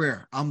sinner's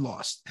prayer? I'm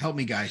lost. Help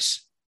me,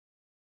 guys.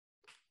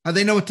 How do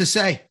they know what to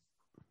say?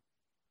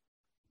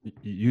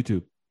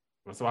 YouTube.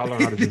 So I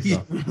learned how to do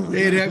stuff.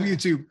 They'd have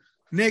YouTube.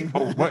 Nick,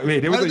 wait,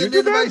 there was a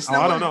YouTube guy?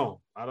 I don't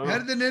know. How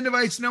did the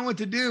Ninevites know what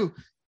to do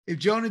if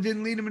Jonah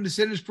didn't lead them into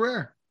sinner's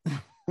prayer?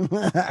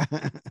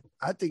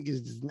 I think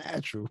it's just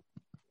natural.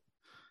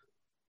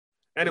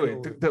 Anyway,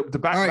 the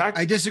back. All right, back.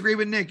 I disagree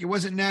with Nick. It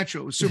wasn't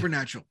natural. It was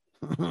supernatural.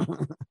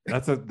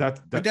 But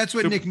that's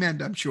what Nick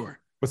meant, I'm sure.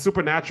 But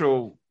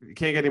supernatural, you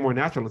can't get any more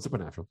natural than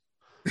supernatural.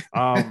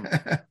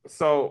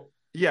 So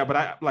yeah, but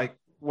I like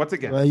once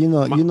again. Well, you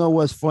know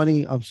what's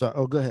funny? I'm sorry.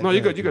 Oh, go ahead. No,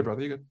 you're good. You're good,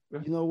 brother. You're good. Yeah.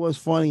 You know what's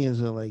funny is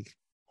that, like,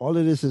 all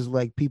of this is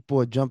like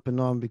people are jumping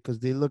on because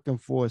they're looking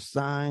for a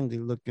sign, they're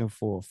looking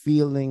for a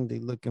feeling, they're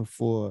looking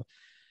for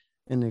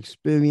an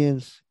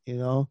experience,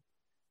 and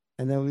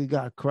then we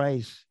got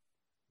Christ.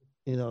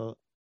 It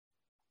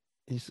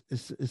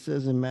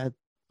says in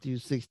Matthew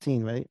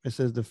 16, right? It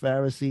says the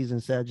Pharisees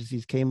and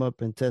Sadducees came up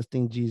and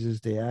testing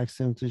Jesus. They asked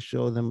him to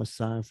show them a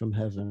sign from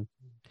heaven.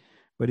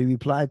 But he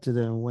replied to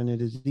them, when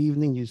it is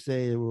evening, you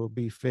say it will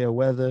be fair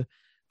weather,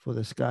 for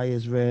the sky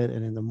is red,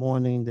 and in the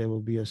morning there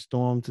will be a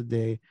storm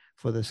today,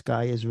 for the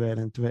sky is red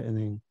and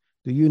threatening.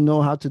 Do you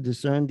know how to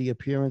discern the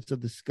appearance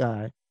of the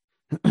sky,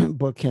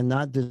 but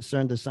cannot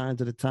discern the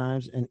signs of the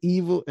times? An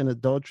evil and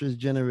adulterous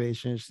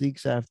generation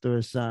seeks after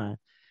a sign,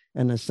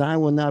 and the sign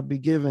will not be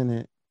given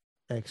it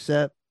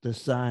except the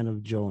sign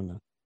of Jonah.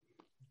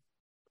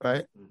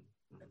 Right?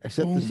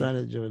 Except the sign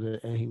of Jonah,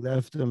 and he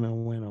left them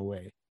and went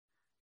away.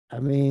 I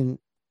mean,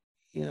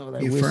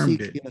 like we're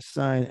seeking a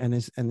sign, and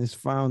it's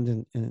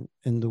found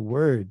in the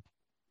word,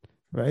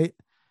 right?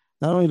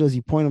 Not only does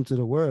he point them to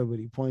the word, but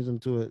he points them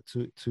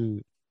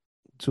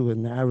to a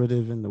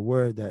narrative in the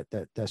word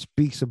that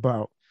speaks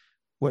about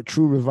what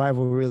true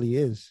revival really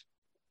is.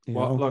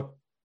 Look,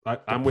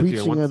 I'm with you.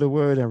 Preaching of the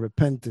word and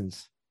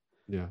repentance.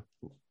 Yeah,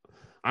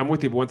 I'm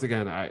with you. But once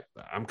again,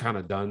 I'm kind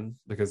of done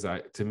because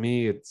to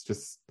me, it's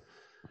just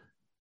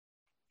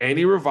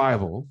any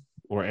revival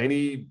or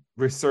any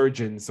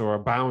resurgence or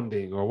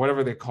abounding or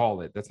whatever they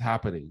call it that's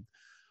happening,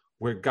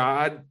 where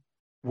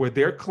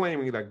they're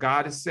claiming that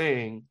God is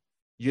saying,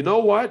 you know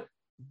what,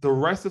 the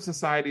rest of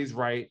society is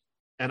right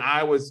and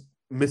I was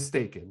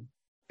mistaken,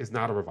 is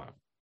not a revival.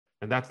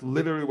 And that's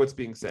literally what's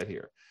being said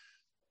here.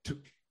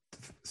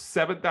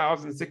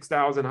 7,000,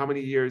 6,000,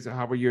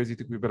 however years you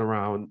think we've been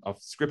around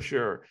of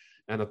scripture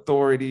and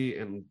authority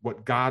and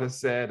what God has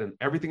said, and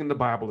everything in the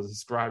Bible is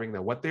describing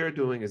that what they're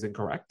doing is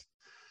incorrect.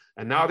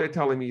 And now they're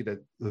telling me that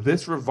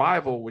this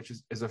revival, which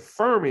is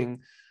affirming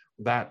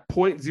that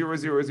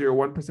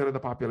 0.0001% of the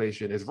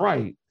population is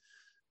right,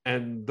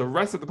 and the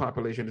rest of the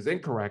population is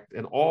incorrect,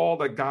 and all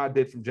that God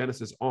did from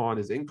Genesis on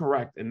is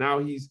incorrect. And now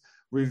he's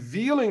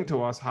revealing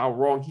to us how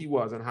wrong he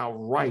was and how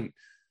right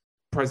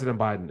President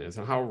Biden is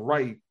and how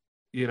right,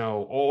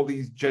 all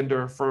these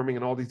gender affirming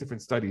and all these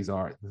different studies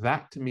are.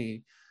 That to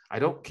me, I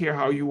don't care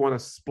how you want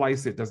to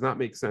splice it, does not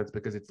make sense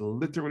because it's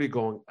literally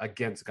going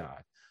against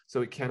God.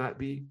 So it cannot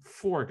be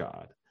for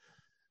God.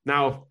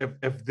 Now,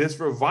 if this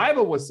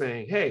revival was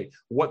saying, hey,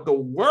 what the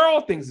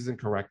world thinks is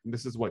incorrect, and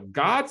this is what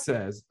God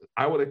says,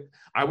 I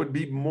would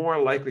be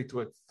more likely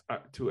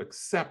to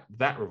accept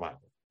that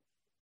revival.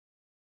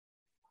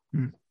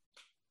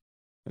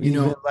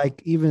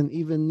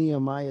 Even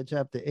Nehemiah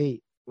chapter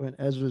 8, when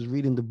Ezra was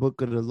reading the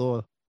book of the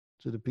law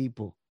to the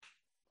people,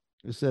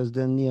 it says,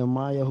 then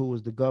Nehemiah, who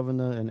was the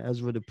governor, and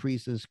Ezra the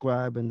priest and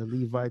scribe, and the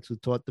Levites who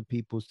taught the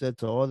people, said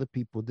to all the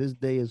people, this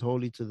day is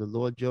holy to the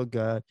Lord your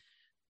God.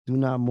 Do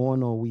not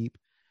mourn or weep.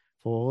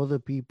 For all the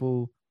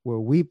people were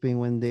weeping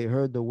when they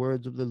heard the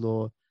words of the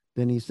Lord.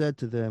 Then he said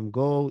to them,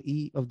 go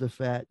eat of the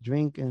fat,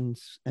 drink and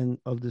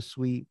of the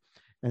sweet,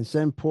 and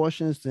send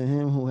portions to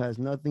him who has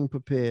nothing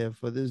prepared,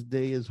 for this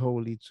day is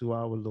holy to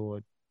our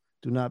Lord.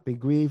 Do not be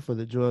grieved, for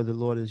the joy of the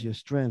Lord is your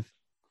strength.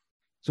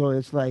 So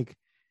it's like,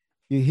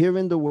 you're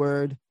hearing the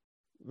word,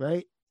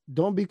 right?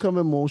 Don't become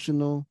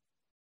emotional.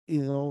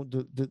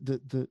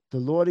 The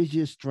Lord is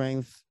your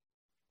strength,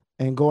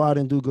 and go out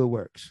and do good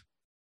works.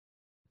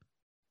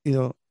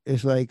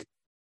 It's like,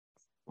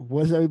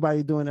 what's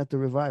everybody doing at the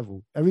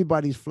revival?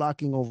 Everybody's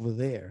flocking over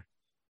there,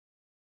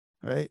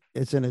 right?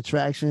 It's an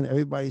attraction.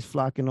 Everybody's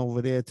flocking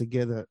over there to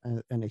get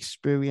an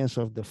experience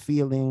of the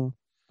feeling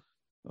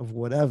of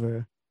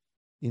whatever.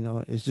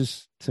 It's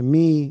just, to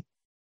me,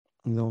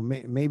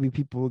 maybe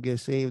people will get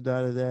saved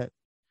out of that.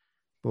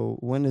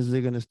 But when is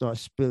it going to start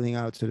spilling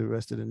out to the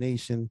rest of the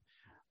nation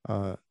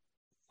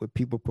with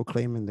people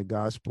proclaiming the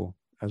gospel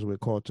as we're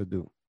called to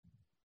do?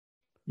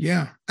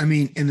 Yeah. I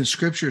mean, in the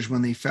scriptures,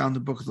 when they found the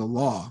book of the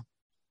law,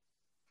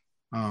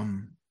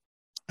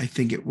 I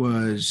think it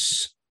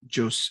was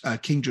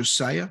King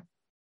Josiah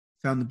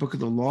found the book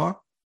of the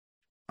law.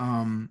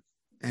 And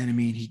I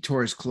mean, he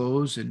tore his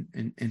clothes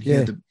and he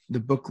had the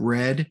book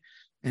read,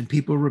 and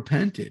people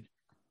repented.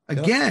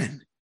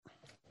 Again,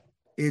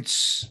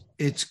 it's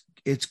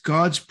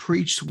God's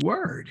preached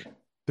word.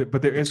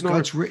 But there is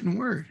God's written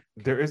word.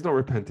 There is no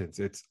repentance.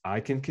 It's,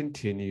 I can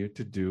continue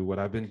to do what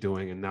I've been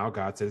doing, and now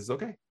God says it's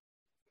okay.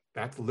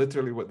 That's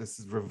literally what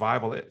this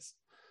revival is.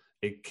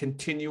 A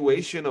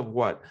continuation of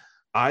what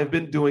I've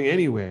been doing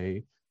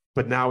anyway,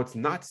 but now it's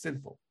not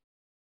sinful.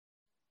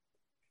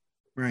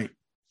 Right.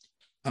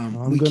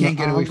 I'm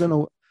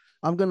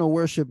gonna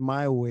worship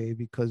my way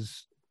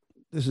because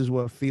this is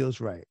what feels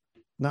right.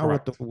 Not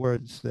Correct. What the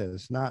word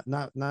says. Not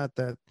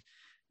that,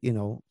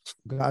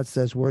 God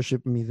says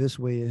worship me this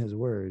way in his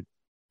word.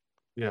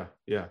 Yeah,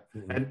 yeah.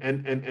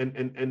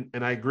 Mhm.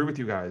 And I agree with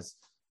you guys.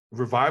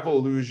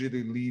 Revival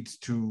usually leads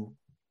to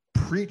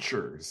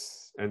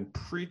preachers and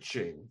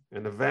preaching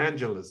and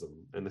evangelism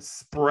and the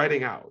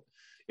spreading out.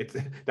 It's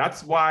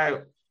that's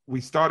why we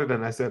started,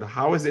 and I said,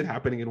 how is it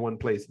happening in one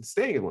place and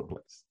staying in one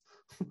place?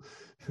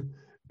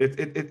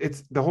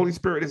 It's the Holy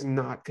Spirit is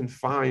not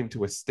confined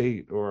to a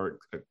state or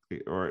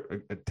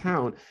a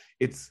town.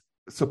 It's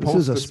This is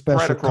supposed a to spread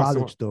special across the college,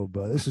 world. though,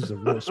 bro. This is a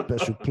real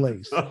special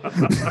place.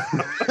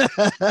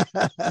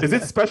 Is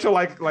it special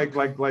like Like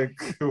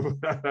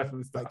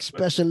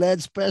special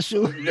ed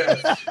special?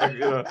 Yes, like,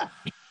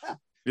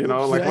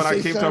 Oops, like did when I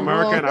say came to something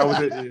America wrong? and I was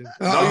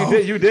no,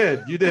 you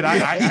did.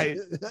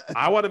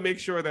 I want to make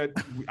sure that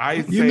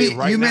I say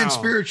right you now. meant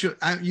spiritual.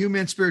 You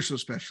meant spiritual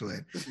special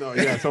ed. No,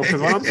 yeah. So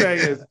because what I'm saying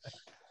is,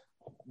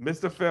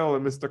 Mr. Phil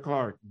and Mr.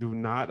 Clark do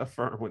not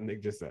affirm what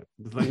Nick just said.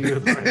 Just letting you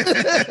know.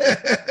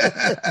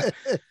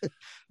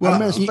 Well, I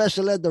meant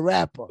special ed the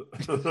rapper.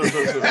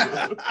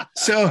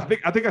 So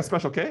I think that's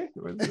Special K.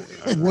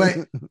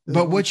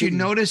 What you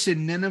notice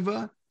in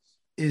Nineveh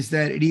is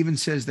that it even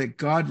says that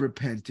God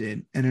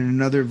repented, and in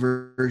another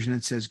version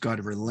it says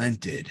God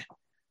relented.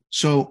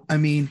 So I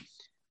mean,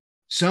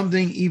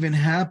 something even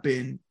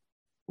happened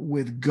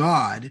with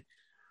God.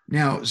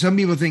 Now, some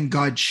people think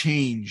God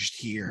changed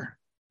here.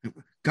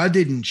 God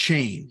didn't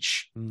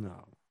change.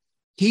 No.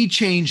 He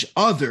changed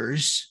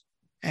others,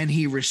 and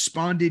he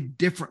responded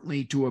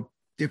differently to a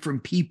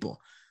different people.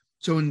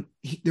 So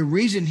the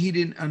reason he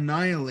didn't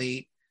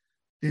annihilate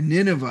the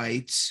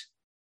Ninevites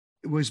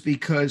was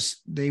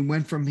because they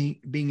went from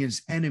being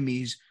his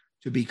enemies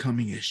to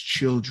becoming his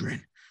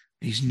children.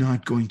 He's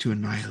not going to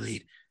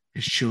annihilate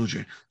his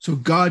children. So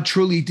God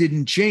truly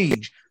didn't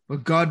change,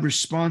 but God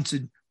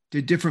responded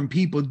to different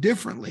people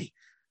differently.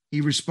 He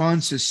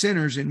responds to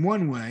sinners in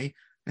one way,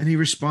 and he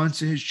responds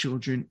to his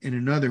children in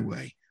another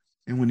way.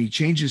 And when he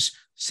changes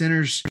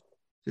sinners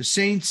to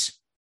saints,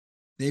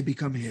 they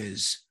become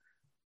his.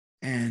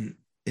 And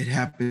it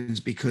happens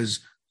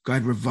because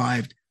God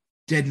revived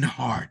deadened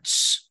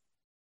hearts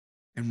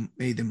and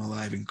made them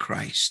alive in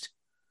Christ.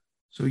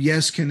 So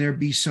yes, can there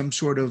be some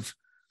sort of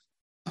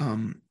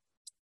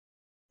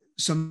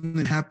something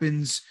that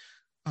happens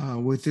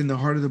within the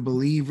heart of the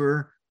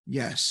believer?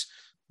 Yes.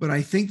 But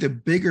I think the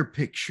bigger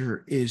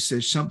picture is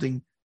there's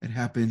something that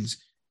happens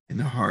in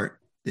the heart,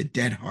 the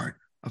dead heart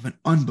of an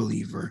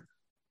unbeliever.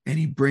 And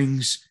he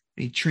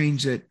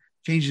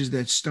changes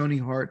that stony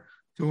heart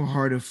to a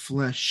heart of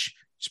flesh,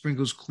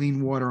 sprinkles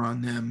clean water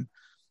on them,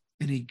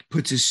 and he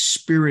puts his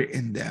spirit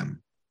in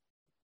them,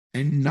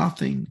 and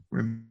nothing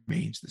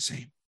remains the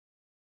same.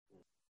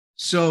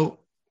 So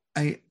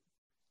I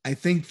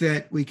think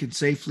that we could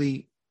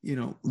safely,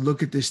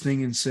 look at this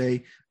thing and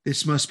say,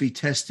 this must be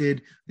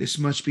tested. This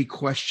must be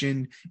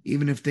questioned,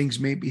 even if things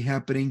may be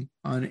happening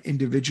on an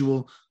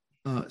individual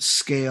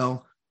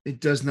scale.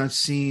 It does not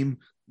seem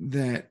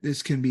that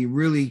this can be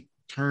really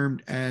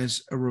termed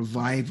as a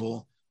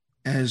revival,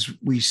 as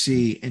we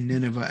see in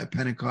Nineveh at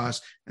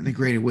Pentecost and the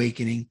Great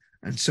Awakening,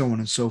 and so on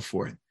and so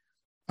forth.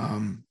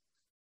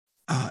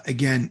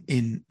 Again,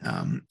 in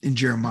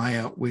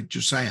Jeremiah with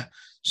Josiah.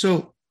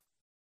 So,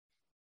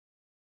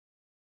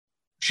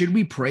 should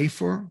we pray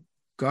for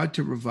God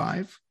to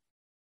revive?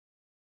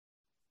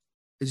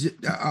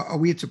 Are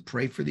we to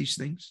pray for these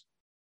things?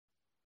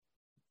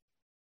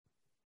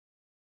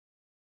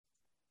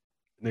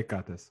 Nick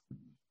got this.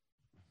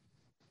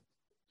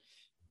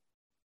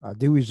 I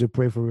think we should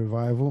pray for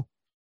revival,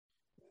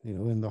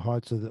 in the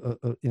hearts of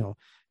the,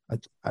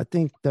 I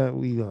think that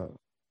we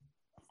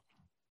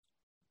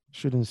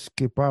shouldn't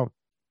skip out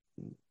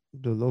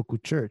the local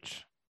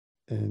church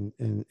and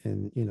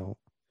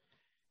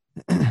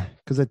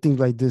because I think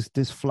like this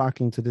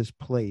flocking to this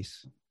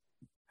place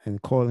and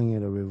calling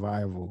it a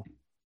revival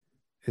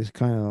is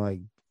kind of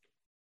like,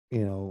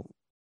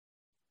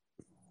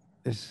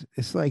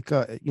 it's like,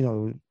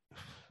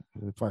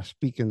 if I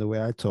speak in the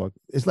way I talk,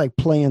 it's like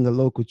playing the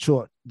local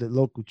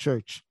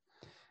church,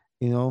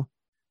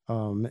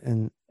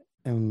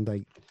 and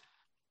like,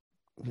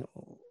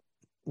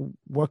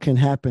 what can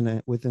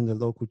happen within the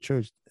local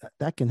church?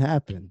 That can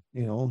happen,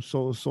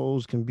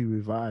 souls can be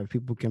revived.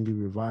 People can be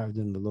revived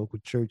in the local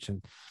church,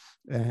 and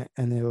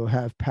they will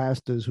have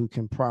pastors who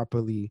can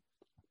properly,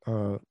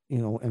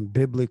 and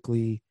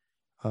biblically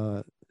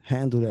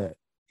handle that,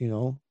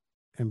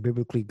 and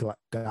biblically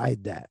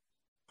guide that.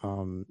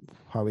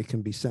 How it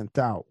can be sent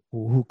out,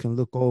 who can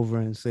look over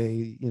and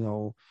say,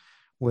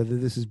 whether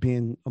this is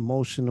being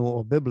emotional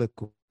or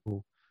biblical.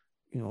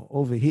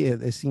 Over here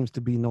there seems to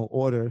be no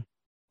order,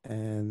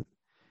 and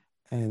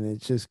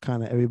it's just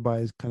kind of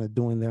everybody's kind of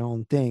doing their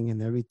own thing,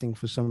 and everything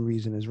for some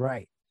reason is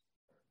right,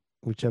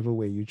 whichever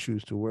way you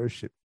choose to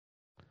worship.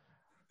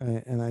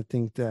 And I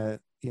think that,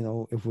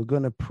 if we're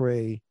going to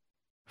pray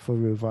for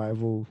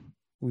revival,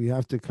 we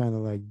have to kind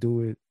of like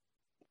do it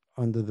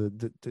under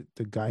the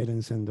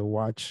guidance and the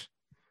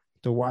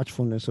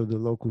watchfulness of the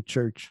local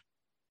church.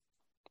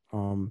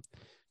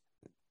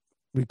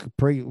 We could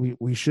pray.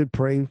 We should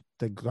pray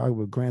that God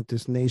would grant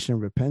this nation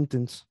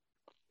repentance.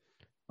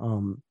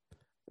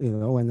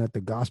 and that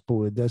the gospel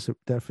would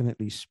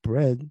definitely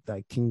spread.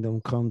 Thy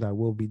kingdom come, thy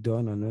will be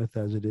done on earth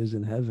as it is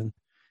in heaven.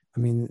 I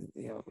mean,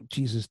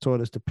 Jesus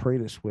taught us to pray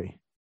this way,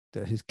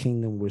 that his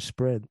kingdom would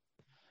spread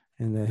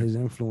and that his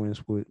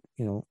influence would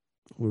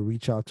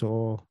reach out to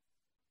all.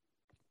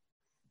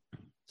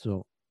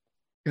 So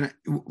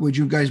would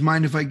you guys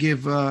mind if I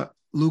give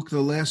Luke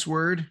the last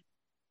word?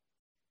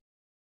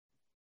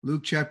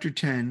 Luke chapter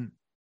 10,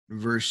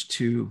 verse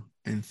 2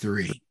 and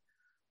 3.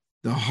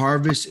 The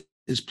harvest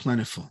is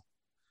plentiful,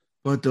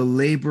 but the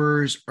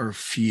laborers are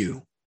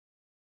few.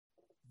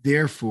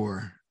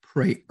 Therefore,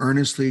 pray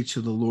earnestly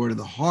to the Lord of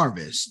the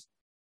harvest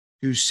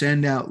to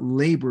send out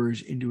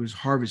laborers into his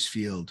harvest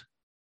field.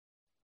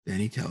 Then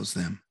he tells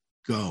them,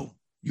 go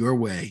your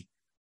way.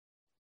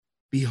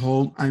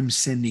 Behold, I'm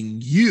sending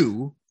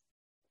you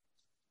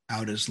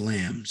out as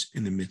lambs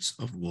in the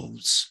midst of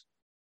wolves.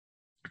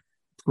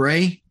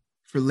 Pray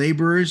for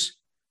laborers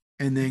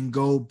and then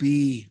go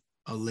be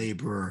a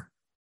laborer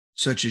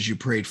such as you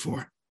prayed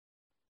for.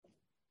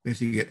 We have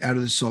to get out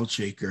of the salt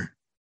shaker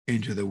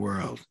into the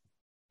world,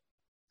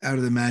 out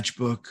of the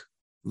matchbook,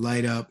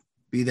 light up,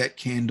 be that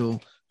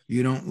candle.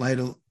 You don't light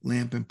a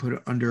lamp and put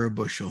it under a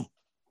bushel.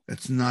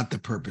 That's not the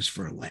purpose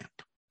for a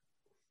lamp.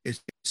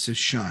 It's to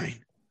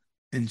shine.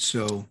 And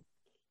so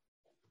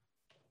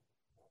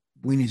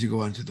we need to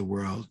go out into the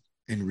world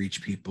and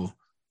reach people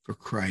for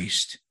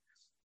Christ,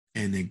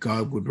 and that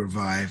God would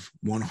revive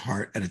one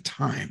heart at a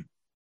time.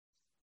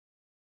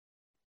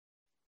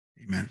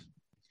 Amen.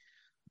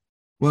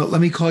 Well,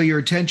 let me call your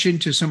attention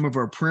to some of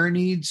our prayer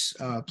needs.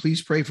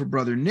 Please pray for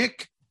Brother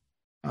Nick.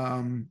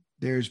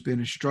 There's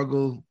been a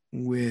struggle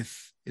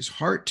with his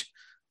heart,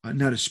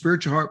 not his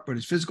spiritual heart, but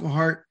his physical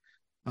heart.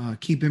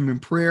 Keep him in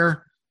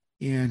prayer.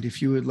 And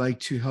if you would like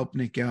to help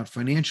Nick out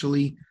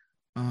financially,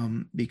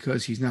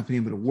 because he's not been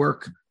able to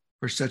work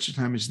for such a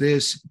time as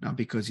this, not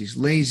because he's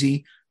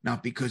lazy,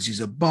 not because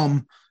he's a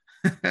bum,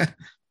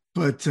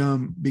 but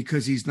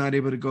because he's not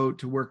able to go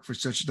to work for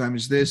such a time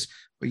as this,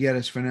 but yet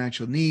has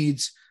financial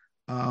needs.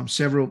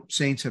 Several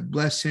saints have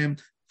blessed him.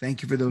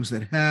 Thank you for those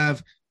that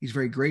have. He's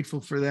very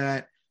grateful for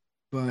that.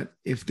 But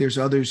if there's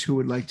others who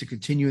would like to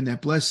continue in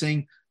that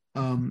blessing,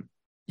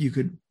 you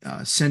could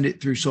send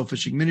it through Soul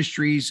Fishing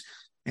Ministries,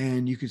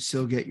 and you could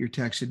still get your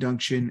tax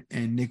deduction,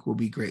 and Nick will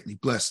be greatly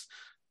blessed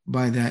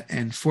by that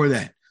and for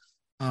that.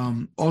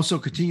 Also,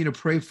 continue to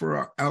pray for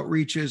our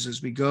outreaches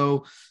as we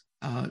go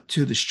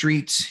to the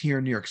streets here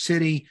in New York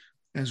City,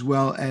 as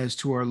well as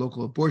to our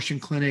local abortion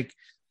clinic.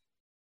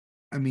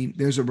 I mean,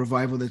 there's a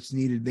revival that's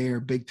needed there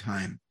big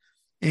time.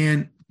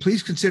 And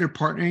please consider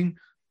partnering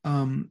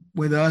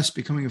with us,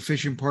 becoming a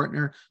fishing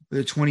partner for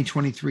the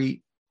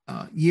 2023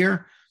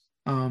 year.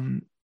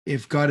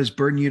 If God has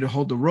burdened you to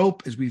hold the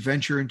rope as we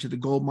venture into the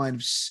gold mine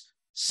of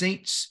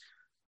saints,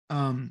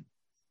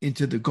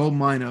 into the gold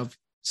mine of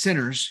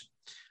sinners,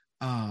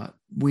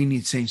 we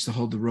need saints to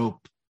hold the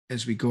rope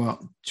as we go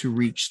out to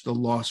reach the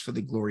lost for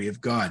the glory of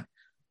God.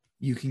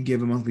 You can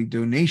give a monthly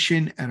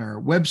donation at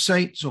our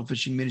website,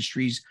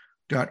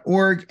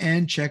 soulfishingministries.org,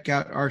 and check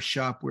out our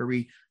shop where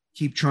we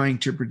keep trying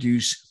to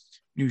produce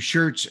new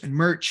shirts and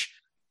merch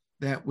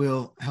that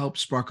will help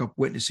spark up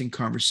witnessing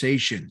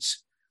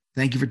conversations.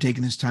 Thank you for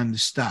taking this time to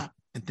stop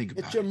and think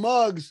about it. Get your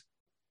mugs.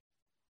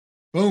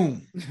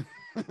 Boom.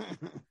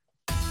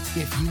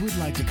 If you would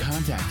like to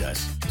contact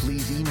us,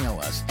 please email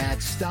us at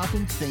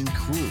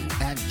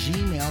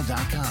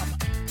stopandthinkcrew@gmail.com.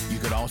 You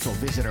could also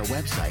visit our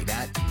website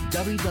at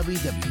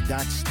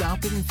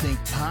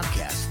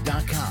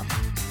www.stopandthinkpodcast.com.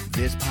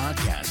 This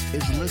podcast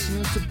is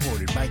listener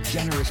supported by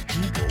generous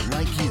people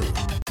like you.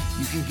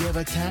 You can give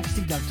a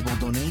tax-deductible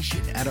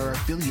donation at our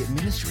affiliate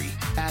ministry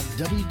at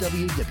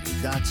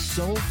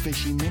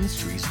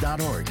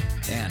www.soulfishingministries.org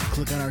and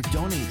click on our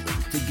donate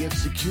link to give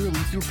securely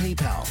through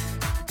PayPal.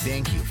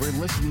 Thank you for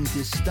listening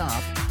to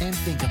Stop and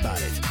Think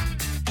About It.